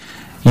community,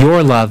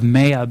 your love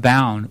may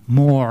abound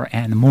more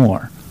and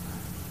more.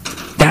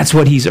 That's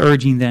what he's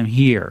urging them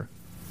here.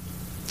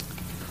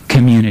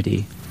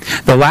 Community.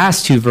 The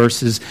last two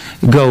verses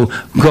go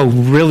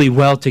really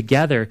well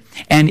together,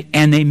 and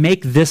they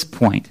make this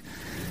point.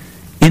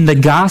 In the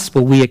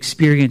gospel, we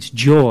experience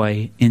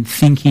joy in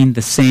thinking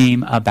the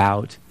same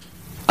about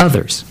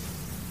others.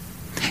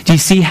 Do you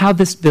see how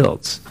this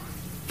builds?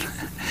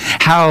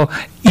 How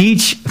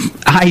each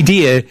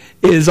idea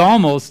is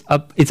almost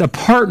it's a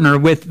partner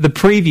with the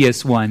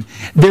previous one.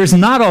 There's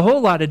not a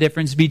whole lot of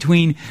difference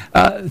between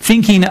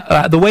thinking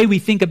the way we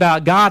think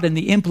about God and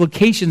the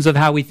implications of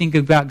how we think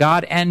about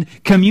God and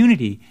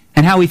community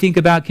and how we think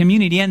about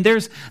community. And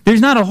there's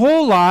not a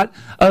whole lot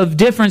of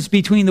difference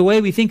between the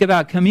way we think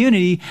about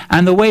community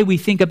and the way we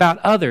think about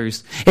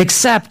others,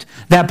 except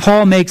that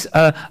Paul makes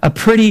a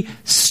pretty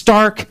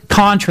stark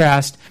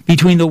contrast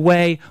between the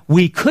way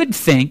we could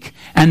think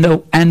and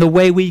the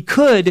way we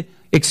could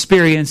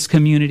experience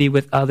community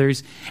with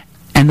others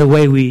and the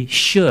way we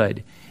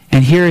should.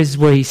 And here is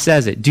where he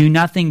says it. Do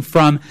nothing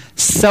from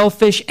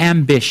selfish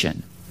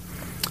ambition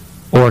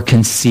or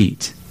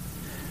conceit.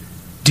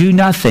 Do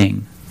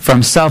nothing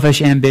from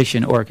selfish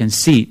ambition or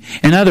conceit.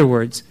 In other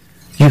words,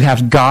 you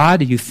have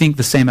God, you think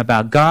the same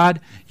about God,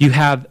 you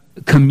have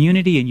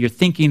community, and you're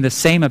thinking the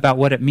same about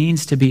what it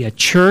means to be a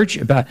church,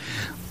 about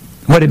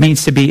what it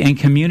means to be in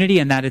community,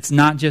 and that it's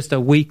not just a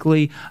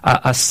weekly,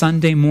 a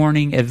Sunday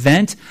morning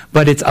event,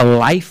 but it's a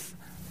life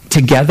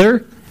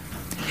together.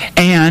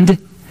 And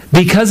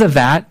because of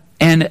that,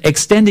 and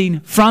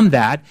extending from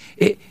that,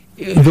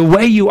 the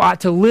way you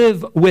ought to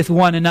live with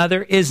one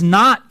another is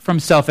not from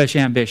selfish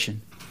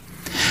ambition.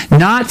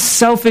 Not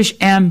selfish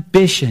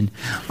ambition.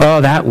 Oh,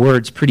 that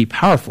word's pretty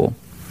powerful.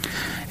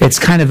 It's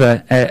kind of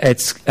a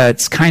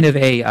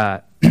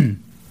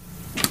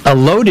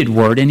loaded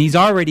word, and he's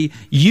already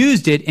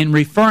used it in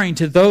referring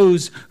to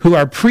those who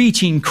are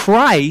preaching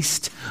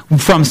Christ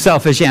from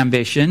selfish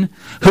ambition,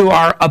 who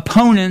are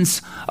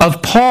opponents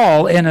of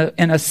Paul in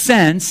a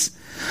sense.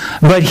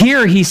 But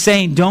here he's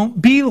saying,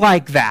 don't be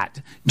like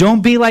that.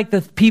 Don't be like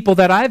the people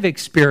that I've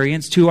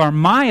experienced who are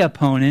my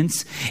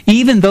opponents,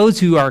 even those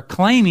who are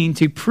claiming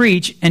to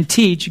preach and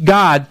teach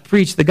God,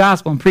 preach the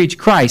gospel and preach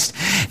Christ.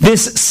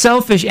 This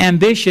selfish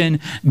ambition,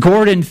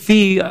 Gordon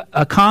Fee,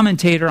 a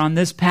commentator on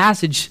this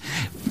passage,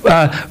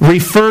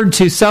 referred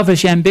to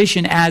selfish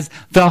ambition as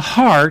the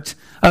heart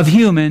of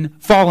human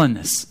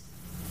fallenness.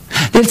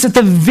 It's at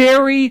the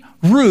very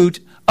root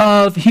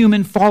of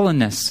human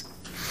fallenness.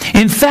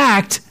 In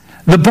fact,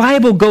 the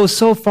Bible goes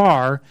so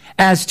far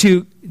as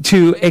to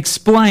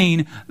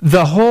explain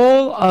the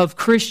whole of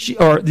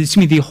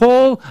the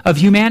whole of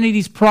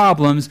humanity's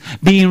problems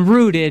being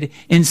rooted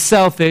in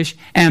selfish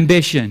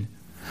ambition.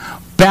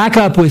 Back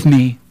up with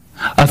me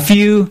a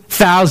few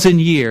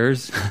thousand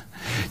years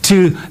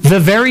to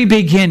the very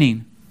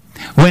beginning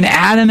when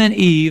Adam and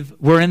Eve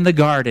were in the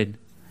garden.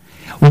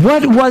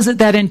 What was it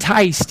that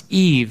enticed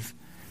Eve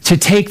to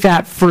take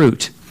that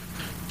fruit?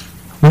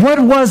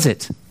 What was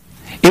it?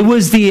 It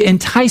was the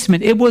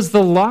enticement. It was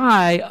the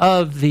lie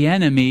of the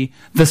enemy,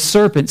 the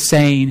serpent,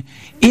 saying,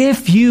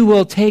 if you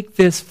will take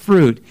this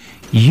fruit,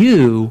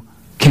 you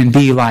can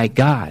be like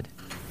God.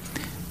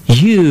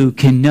 You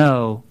can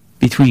know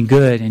between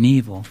good and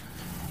evil.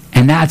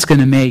 And that's going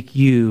to make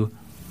you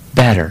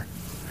better.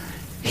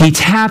 He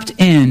tapped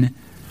in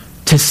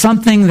to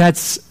something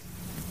that's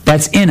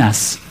in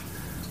us.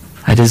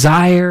 A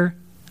desire,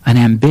 an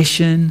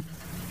ambition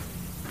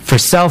for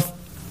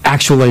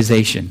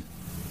self-actualization.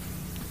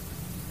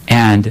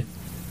 And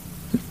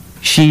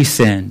she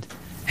sinned,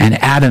 and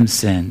Adam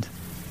sinned.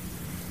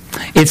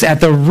 It's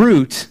at the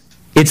root,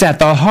 it's at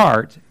the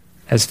heart,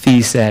 as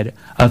Fee said,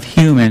 of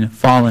human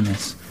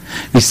fallenness.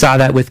 We saw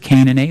that with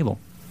Cain and Abel.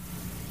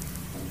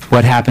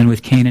 What happened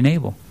with Cain and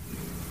Abel?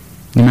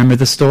 Remember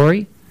the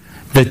story?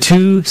 The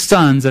two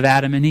sons of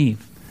Adam and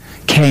Eve,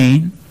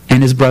 Cain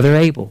and his brother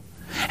Abel.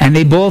 And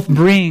they both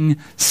bring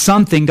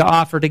something to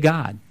offer to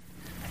God.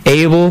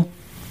 Abel,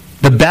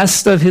 the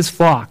best of his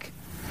flock.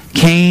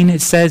 Cain,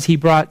 it says he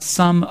brought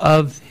some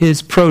of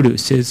his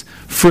produce, his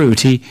fruit.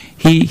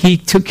 He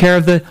took care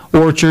of the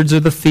orchards or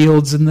the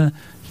fields and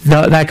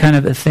that kind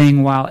of a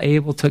thing, while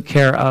Abel took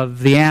care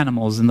of the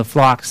animals and the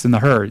flocks and the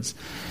herds.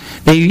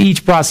 They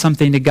each brought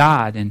something to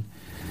God.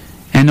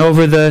 And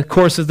over the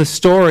course of the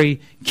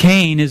story,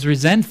 Cain is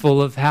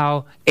resentful of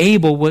how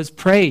Abel was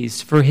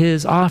praised for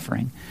his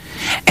offering.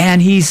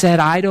 And he said,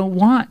 I don't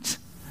want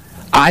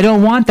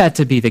that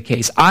to be the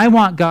case. I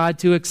want God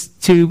to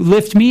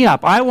lift me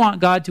up. I want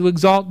God to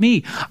exalt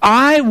me.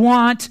 I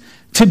want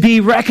to be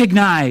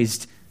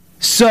recognized.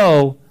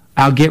 So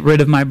I'll get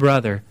rid of my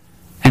brother.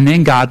 And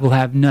then God will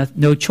have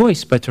no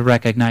choice but to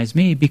recognize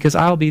me, because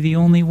I'll be the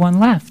only one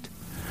left.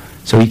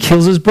 So he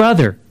kills his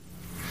brother.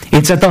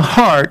 It's at the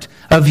heart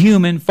of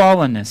human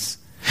fallenness.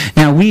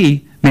 Now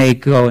we may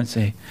go and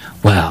say,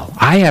 well,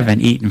 I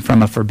haven't eaten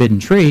from a forbidden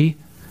tree.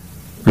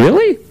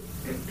 Really?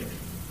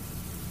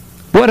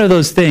 What are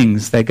those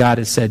things that God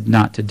has said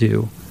not to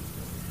do,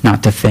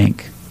 not to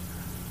think?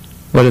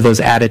 What are those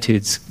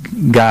attitudes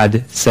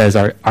God says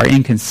are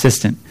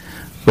inconsistent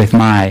with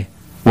my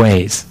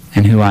ways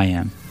and who I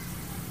am?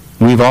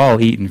 We've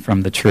all eaten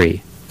from the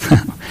tree.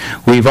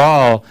 We've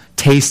all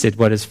tasted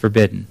what is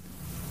forbidden.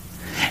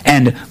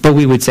 But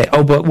we would say,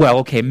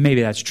 okay,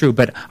 maybe that's true,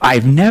 but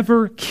I've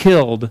never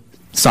killed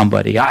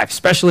somebody,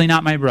 especially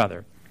not my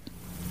brother.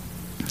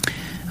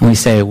 And we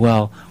say,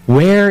 well,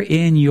 where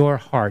in your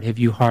heart have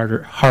you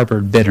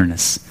harbored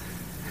bitterness?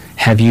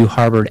 Have you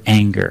harbored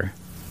anger?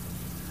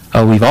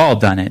 Oh, we've all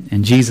done it.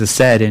 And Jesus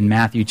said in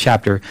Matthew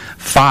chapter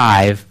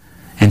 5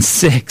 and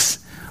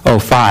 6,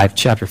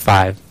 chapter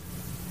 5,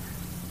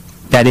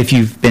 that if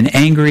you've been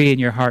angry in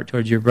your heart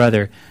towards your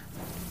brother,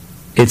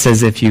 it's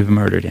as if you've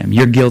murdered him.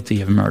 You're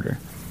guilty of murder.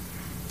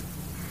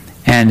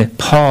 And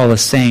Paul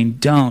is saying,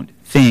 don't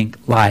think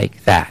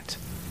like that.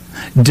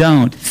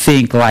 Don't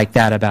think like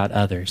that about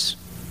others.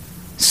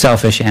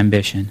 Selfish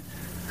ambition.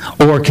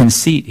 Or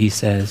conceit, he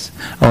says.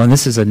 Oh, and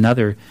this is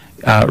another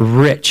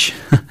rich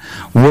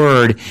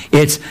word.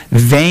 It's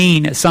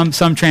vain. Some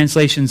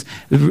translations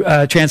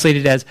translate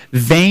it as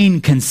vain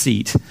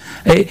conceit.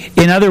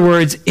 In other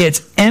words,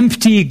 it's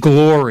empty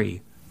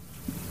glory.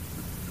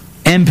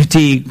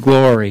 Empty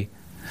glory.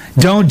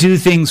 Don't do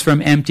things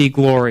from empty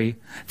glory.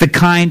 The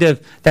kind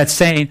of that's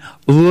saying,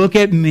 look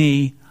at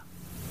me,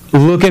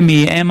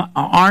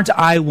 aren't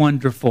I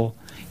wonderful?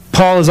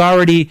 Paul has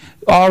already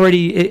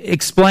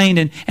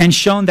explained and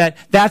shown that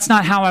that's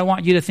not how I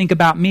want you to think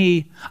about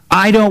me.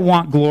 I don't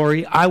want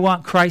glory. I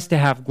want Christ to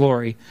have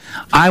glory.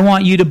 I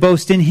want you to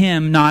boast in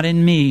Him, not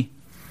in me.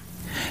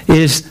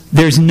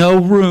 There's no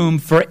room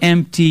for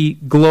empty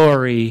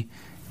glory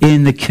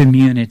in the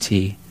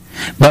community.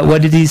 But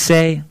what did he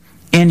say?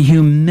 In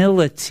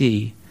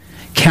humility,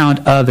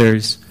 count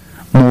others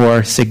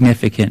more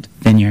significant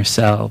than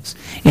yourselves.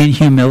 In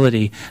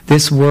humility.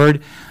 This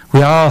word,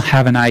 we all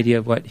have an idea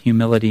of what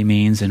humility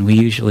means, and we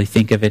usually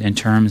think of it in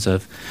terms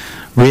of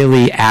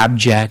really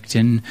abject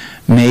and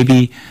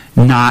maybe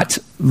not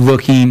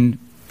looking,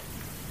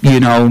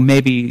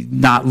 maybe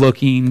not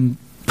looking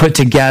put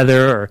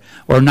together,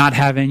 or not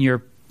having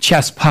your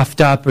chest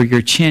puffed up or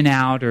your chin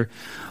out or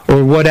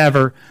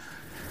whatever.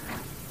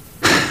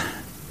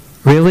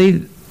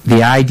 Really,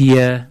 the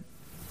idea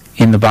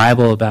in the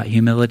Bible about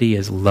humility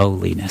is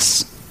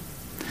lowliness.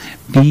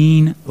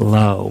 Being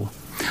low.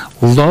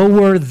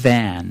 Lower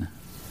than.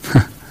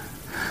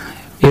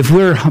 If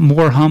we're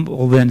more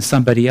humble than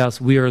somebody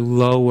else, we are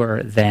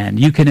lower than.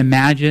 You can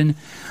imagine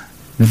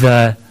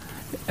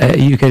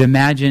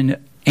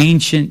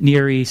ancient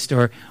Near East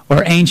or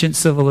ancient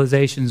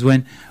civilizations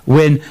when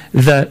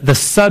the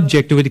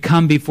subject would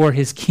come before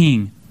his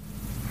king.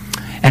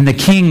 And the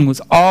king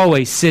was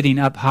always sitting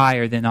up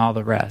higher than all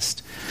the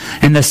rest.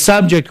 And the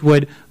subject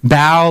would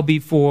bow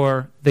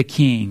before the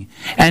king.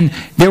 And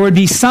there would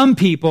be some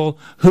people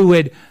who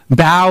would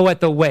bow at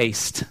the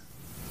waist.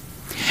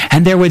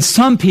 And there'd be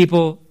some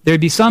people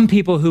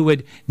who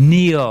would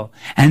kneel.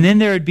 And then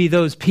there would be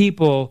those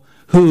people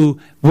who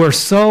were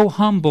so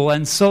humble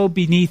and so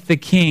beneath the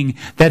king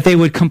that they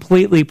would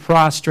completely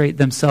prostrate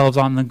themselves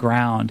on the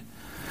ground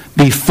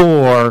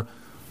before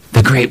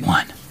the Great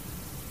One.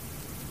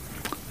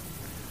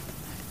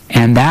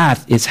 And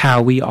that is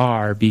how we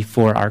are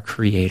before our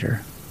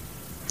Creator.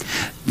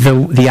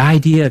 The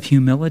idea of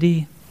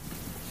humility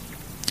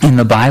in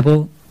the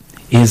Bible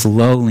is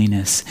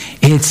lowliness.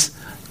 It's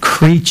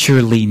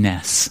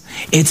creatureliness.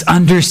 It's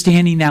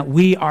understanding that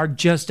we are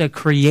just a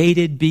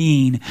created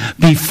being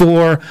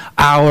before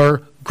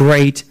our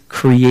great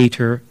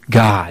Creator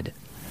God.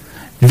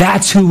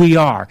 That's who we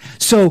are.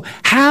 So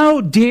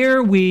how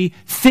dare we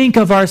think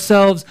of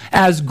ourselves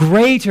as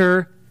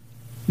greater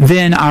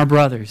than our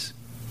brothers?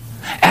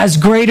 As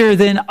greater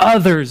than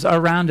others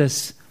around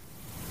us,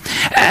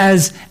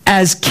 as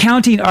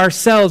counting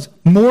ourselves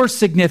more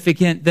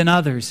significant than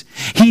others.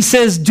 He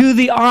says, do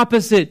the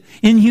opposite.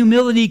 In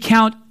humility,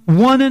 count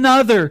one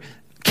another,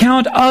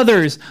 count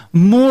others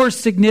more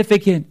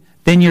significant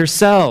than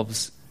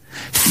yourselves.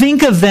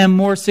 Think of them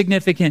more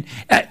significant.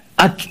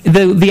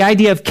 The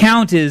idea of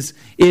count is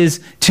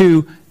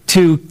to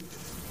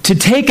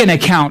take an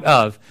account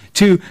of,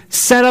 to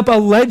set up a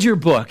ledger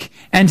book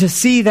and to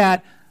see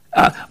that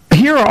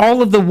here are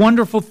all of the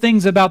wonderful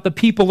things about the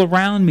people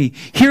around me.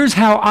 Here's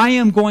how I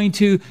am going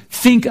to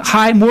think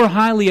more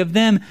highly of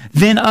them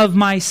than of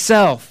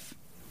myself.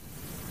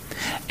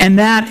 And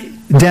that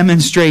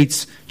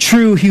demonstrates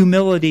true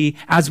humility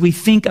as we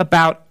think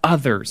about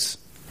others.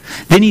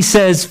 Then he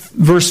says,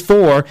 verse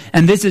 4,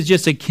 and this is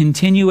just a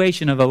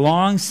continuation of a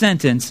long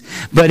sentence,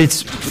 but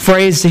it's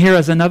phrased here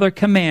as another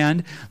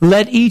command.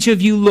 Let each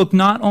of you look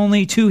not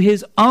only to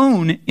his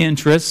own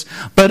interests,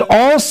 but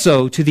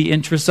also to the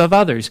interests of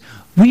others.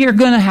 We are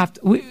going to have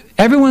to,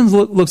 everyone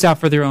looks out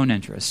for their own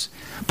interests.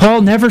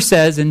 Paul never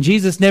says, and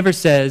Jesus never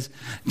says,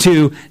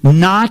 to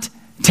not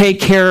take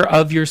care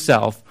of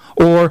yourself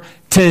or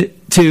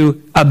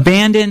to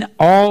abandon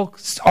all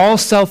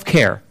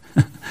self-care.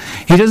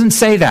 He doesn't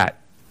say that.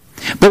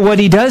 But what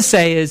he does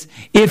say is,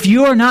 if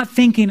you are not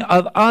thinking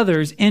of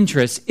others'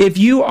 interests, if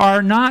you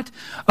are not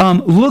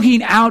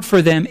looking out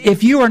for them,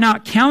 if you are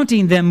not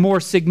counting them more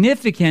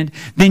significant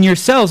than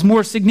yourselves,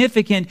 more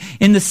significant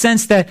in the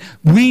sense that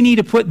we need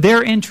to put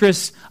their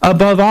interests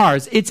above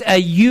ours, it's a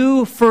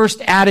you first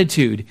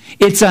attitude.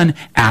 It's an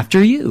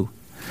after you.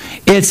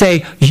 It's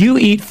a you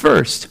eat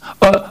first.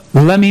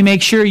 Let me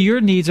make sure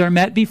your needs are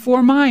met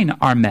before mine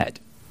are met.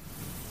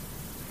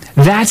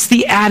 That's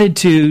the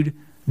attitude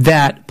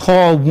that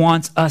Paul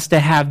wants us to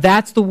have.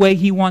 That's the way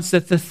he wants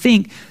us to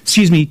think,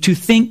 to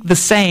think the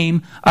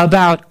same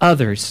about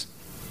others.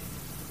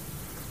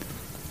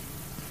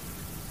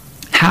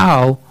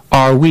 How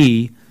are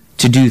we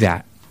to do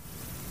that?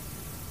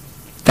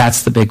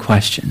 That's the big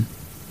question.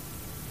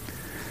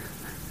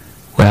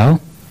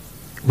 Well,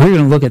 we're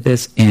going to look at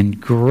this in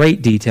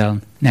great detail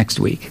next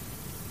week.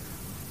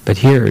 But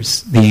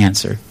here's the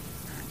answer.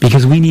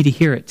 Because we need to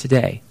hear it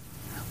today.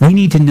 We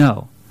need to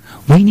know.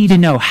 We need to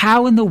know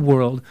how in the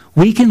world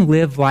we can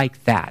live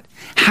like that.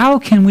 How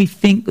can we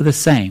think the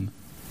same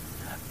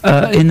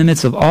in the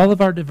midst of all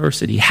of our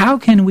diversity? How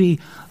can we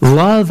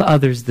love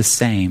others the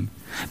same?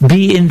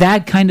 Be in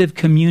that kind of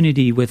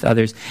community with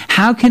others?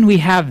 How can we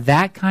have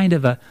that kind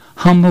of a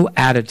humble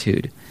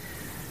attitude?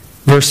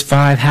 Verse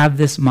 5, have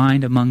this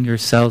mind among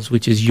yourselves,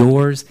 which is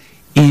yours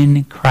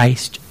in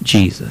Christ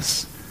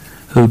Jesus,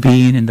 who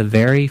being in the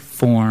very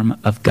form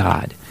of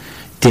God,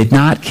 did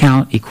not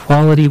count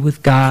equality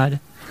with God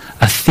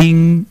a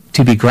thing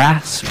to be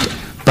grasped,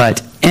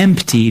 but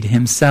emptied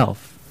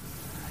himself.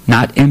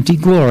 Not empty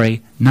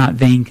glory, not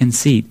vain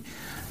conceit,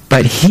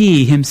 but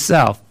he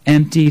himself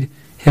emptied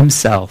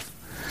himself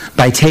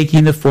by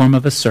taking the form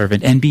of a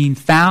servant and being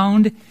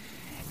found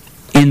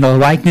in the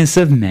likeness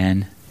of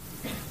men,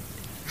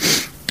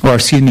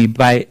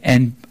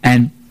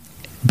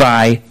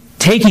 by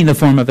taking the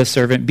form of a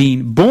servant,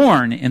 being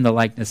born in the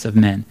likeness of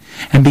men,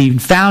 and being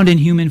found in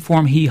human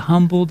form, he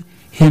humbled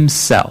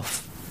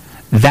himself.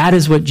 That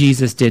is what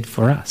Jesus did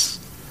for us,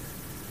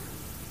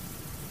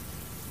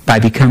 by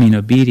becoming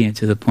obedient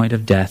to the point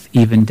of death,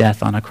 even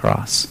death on a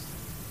cross.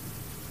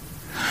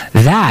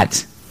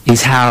 That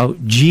is how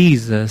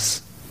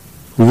Jesus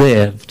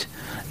lived.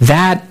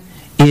 That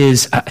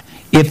is,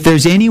 if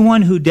there's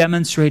anyone who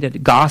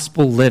demonstrated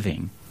gospel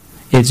living,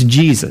 it's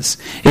Jesus.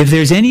 If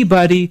there's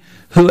anybody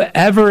who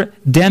ever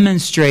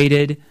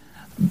demonstrated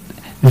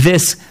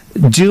this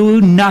do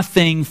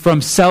nothing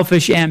from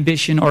selfish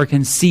ambition or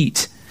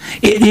conceit,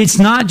 it's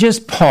not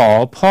just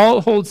Paul.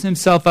 Paul holds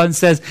himself out and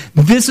says,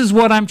 this is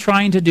what I'm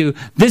trying to do.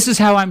 This is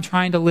how I'm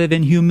trying to live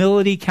in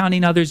humility,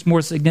 counting others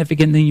more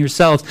significant than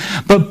yourselves.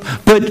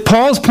 But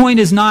Paul's point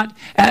is not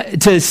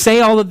to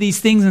say all of these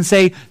things and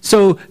say,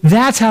 so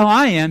that's how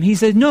I am. He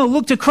said, no,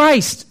 look to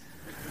Christ.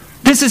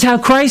 This is how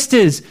Christ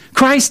is.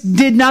 Christ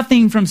did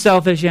nothing from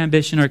selfish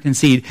ambition or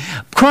conceit.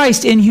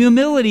 Christ, in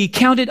humility,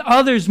 counted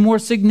others more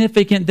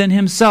significant than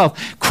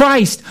himself.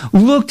 Christ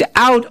looked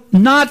out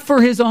not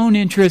for his own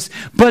interests,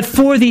 but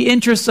for the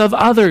interests of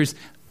others,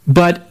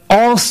 but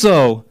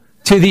also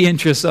to the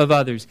interests of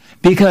others,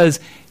 because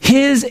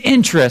his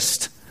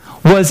interest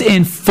was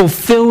in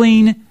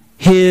fulfilling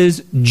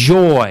his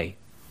joy.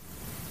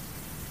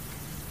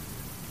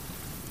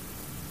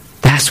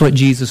 That's what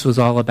Jesus was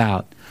all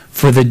about.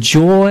 For the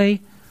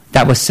joy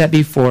that was set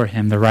before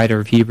him, the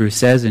writer of Hebrews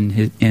says in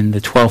the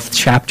 12th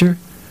chapter,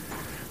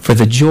 for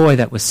the joy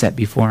that was set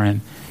before him,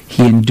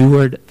 he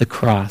endured the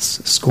cross,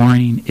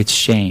 scorning its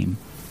shame,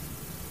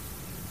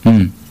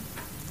 and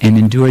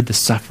endured the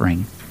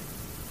suffering,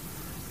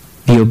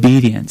 the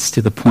obedience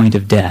to the point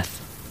of death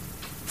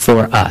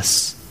for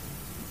us.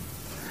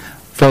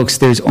 Folks,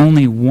 there's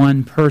only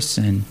one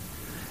person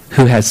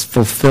who has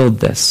fulfilled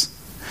this.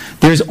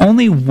 There's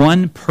only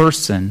one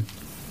person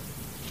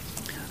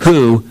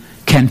who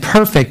can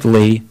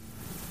perfectly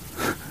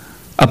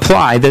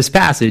apply this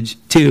passage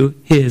to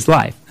his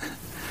life.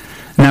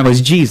 And that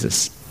was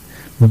Jesus.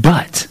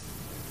 But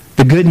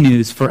the good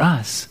news for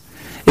us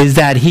is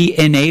that he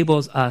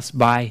enables us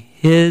by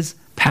his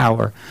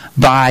power,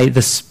 by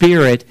the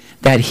Spirit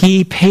that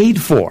he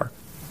paid for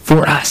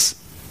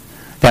us,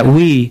 that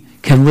we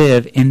can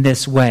live in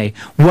this way.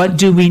 What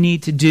do we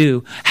need to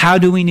do? How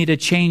do we need to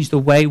change the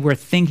way we're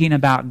thinking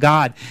about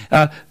God?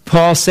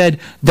 Paul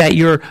said that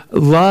your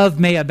love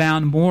may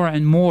abound more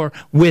and more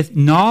with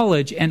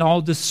knowledge and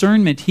all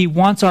discernment. He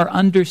wants our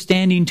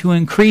understanding to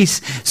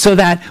increase so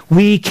that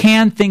we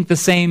can think the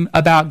same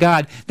about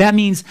God. That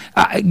means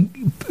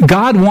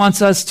God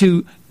wants us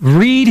to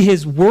read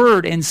his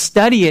word and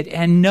study it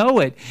and know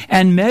it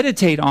and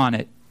meditate on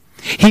it.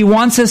 He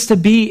wants us to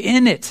be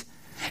in it.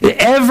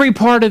 Every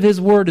part of his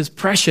word is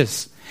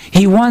precious.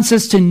 He wants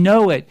us to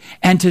know it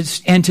and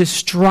to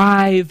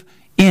strive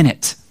in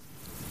it.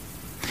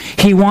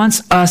 He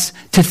wants us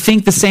to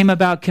think the same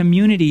about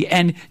community,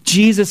 and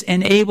Jesus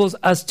enables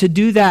us to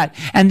do that.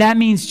 And that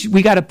means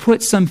we got to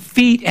put some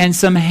feet and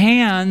some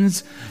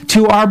hands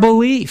to our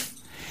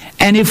belief.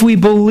 And if we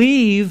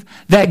believe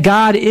that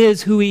God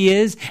is who he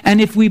is,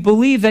 and if we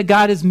believe that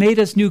God has made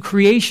us new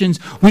creations,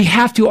 we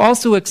have to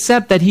also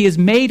accept that he has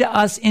made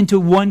us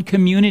into one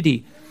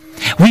community.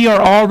 We are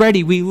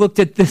already, we looked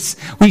at this,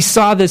 we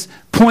saw this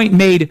point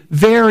made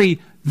very,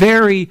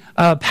 very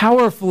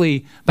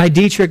powerfully by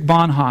Dietrich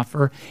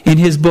Bonhoeffer in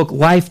his book,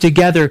 Life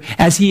Together,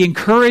 as he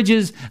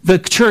encourages the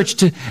church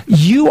to,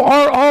 you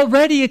are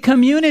already a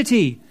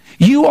community.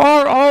 You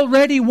are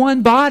already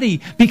one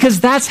body,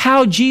 because that's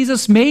how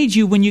Jesus made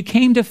you when you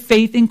came to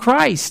faith in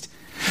Christ.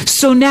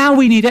 So now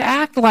we need to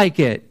act like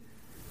it.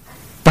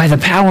 By the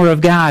power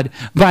of God,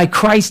 by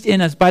Christ in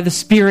us, by the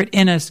Spirit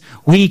in us,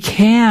 we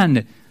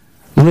can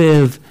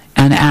live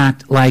and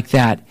act like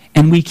that.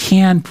 And we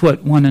can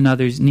put one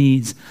another's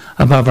needs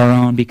above our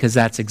own, because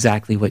that's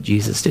exactly what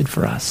Jesus did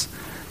for us.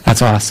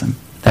 That's awesome.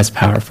 That's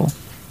powerful.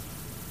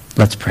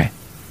 Let's pray.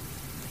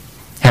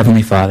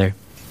 Heavenly Father,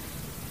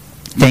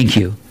 thank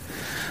you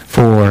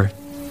for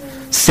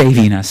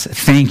saving us.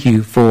 Thank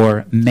you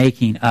for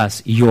making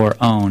us your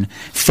own.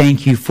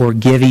 Thank you for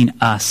giving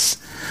us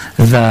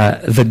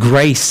the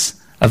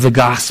grace of the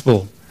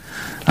gospel,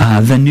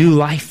 the new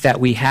life that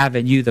we have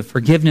in you, the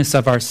forgiveness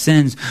of our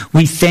sins.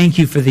 We thank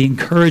you for the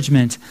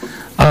encouragement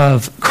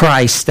of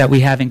Christ that we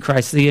have in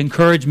Christ, the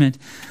encouragement,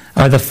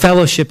 the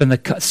fellowship, and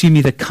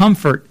the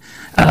comfort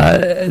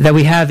that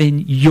we have in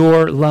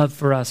your love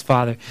for us,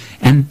 Father,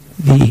 and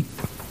the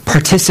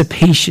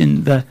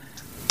participation, the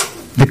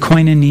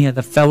koinonia,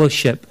 the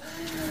fellowship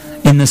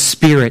in the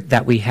Spirit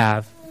that we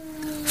have.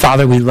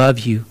 Father, we love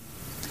you.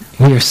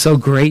 We are so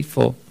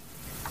grateful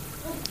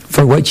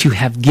for what you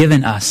have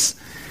given us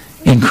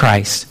in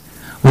Christ.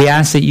 We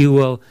ask that you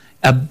will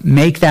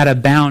make that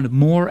abound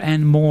more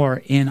and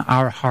more in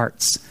our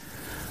hearts,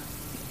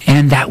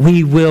 and that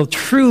we will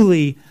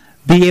truly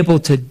be able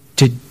to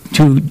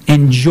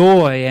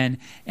enjoy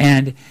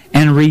and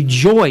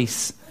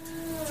rejoice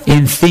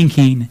in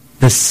thinking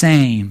the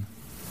same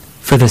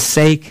for the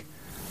sake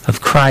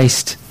of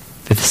Christ,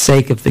 for the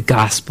sake of the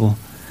gospel,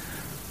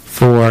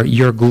 for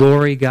your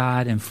glory,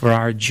 God, and for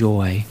our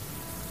joy.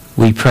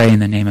 We pray in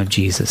the name of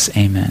Jesus.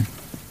 Amen.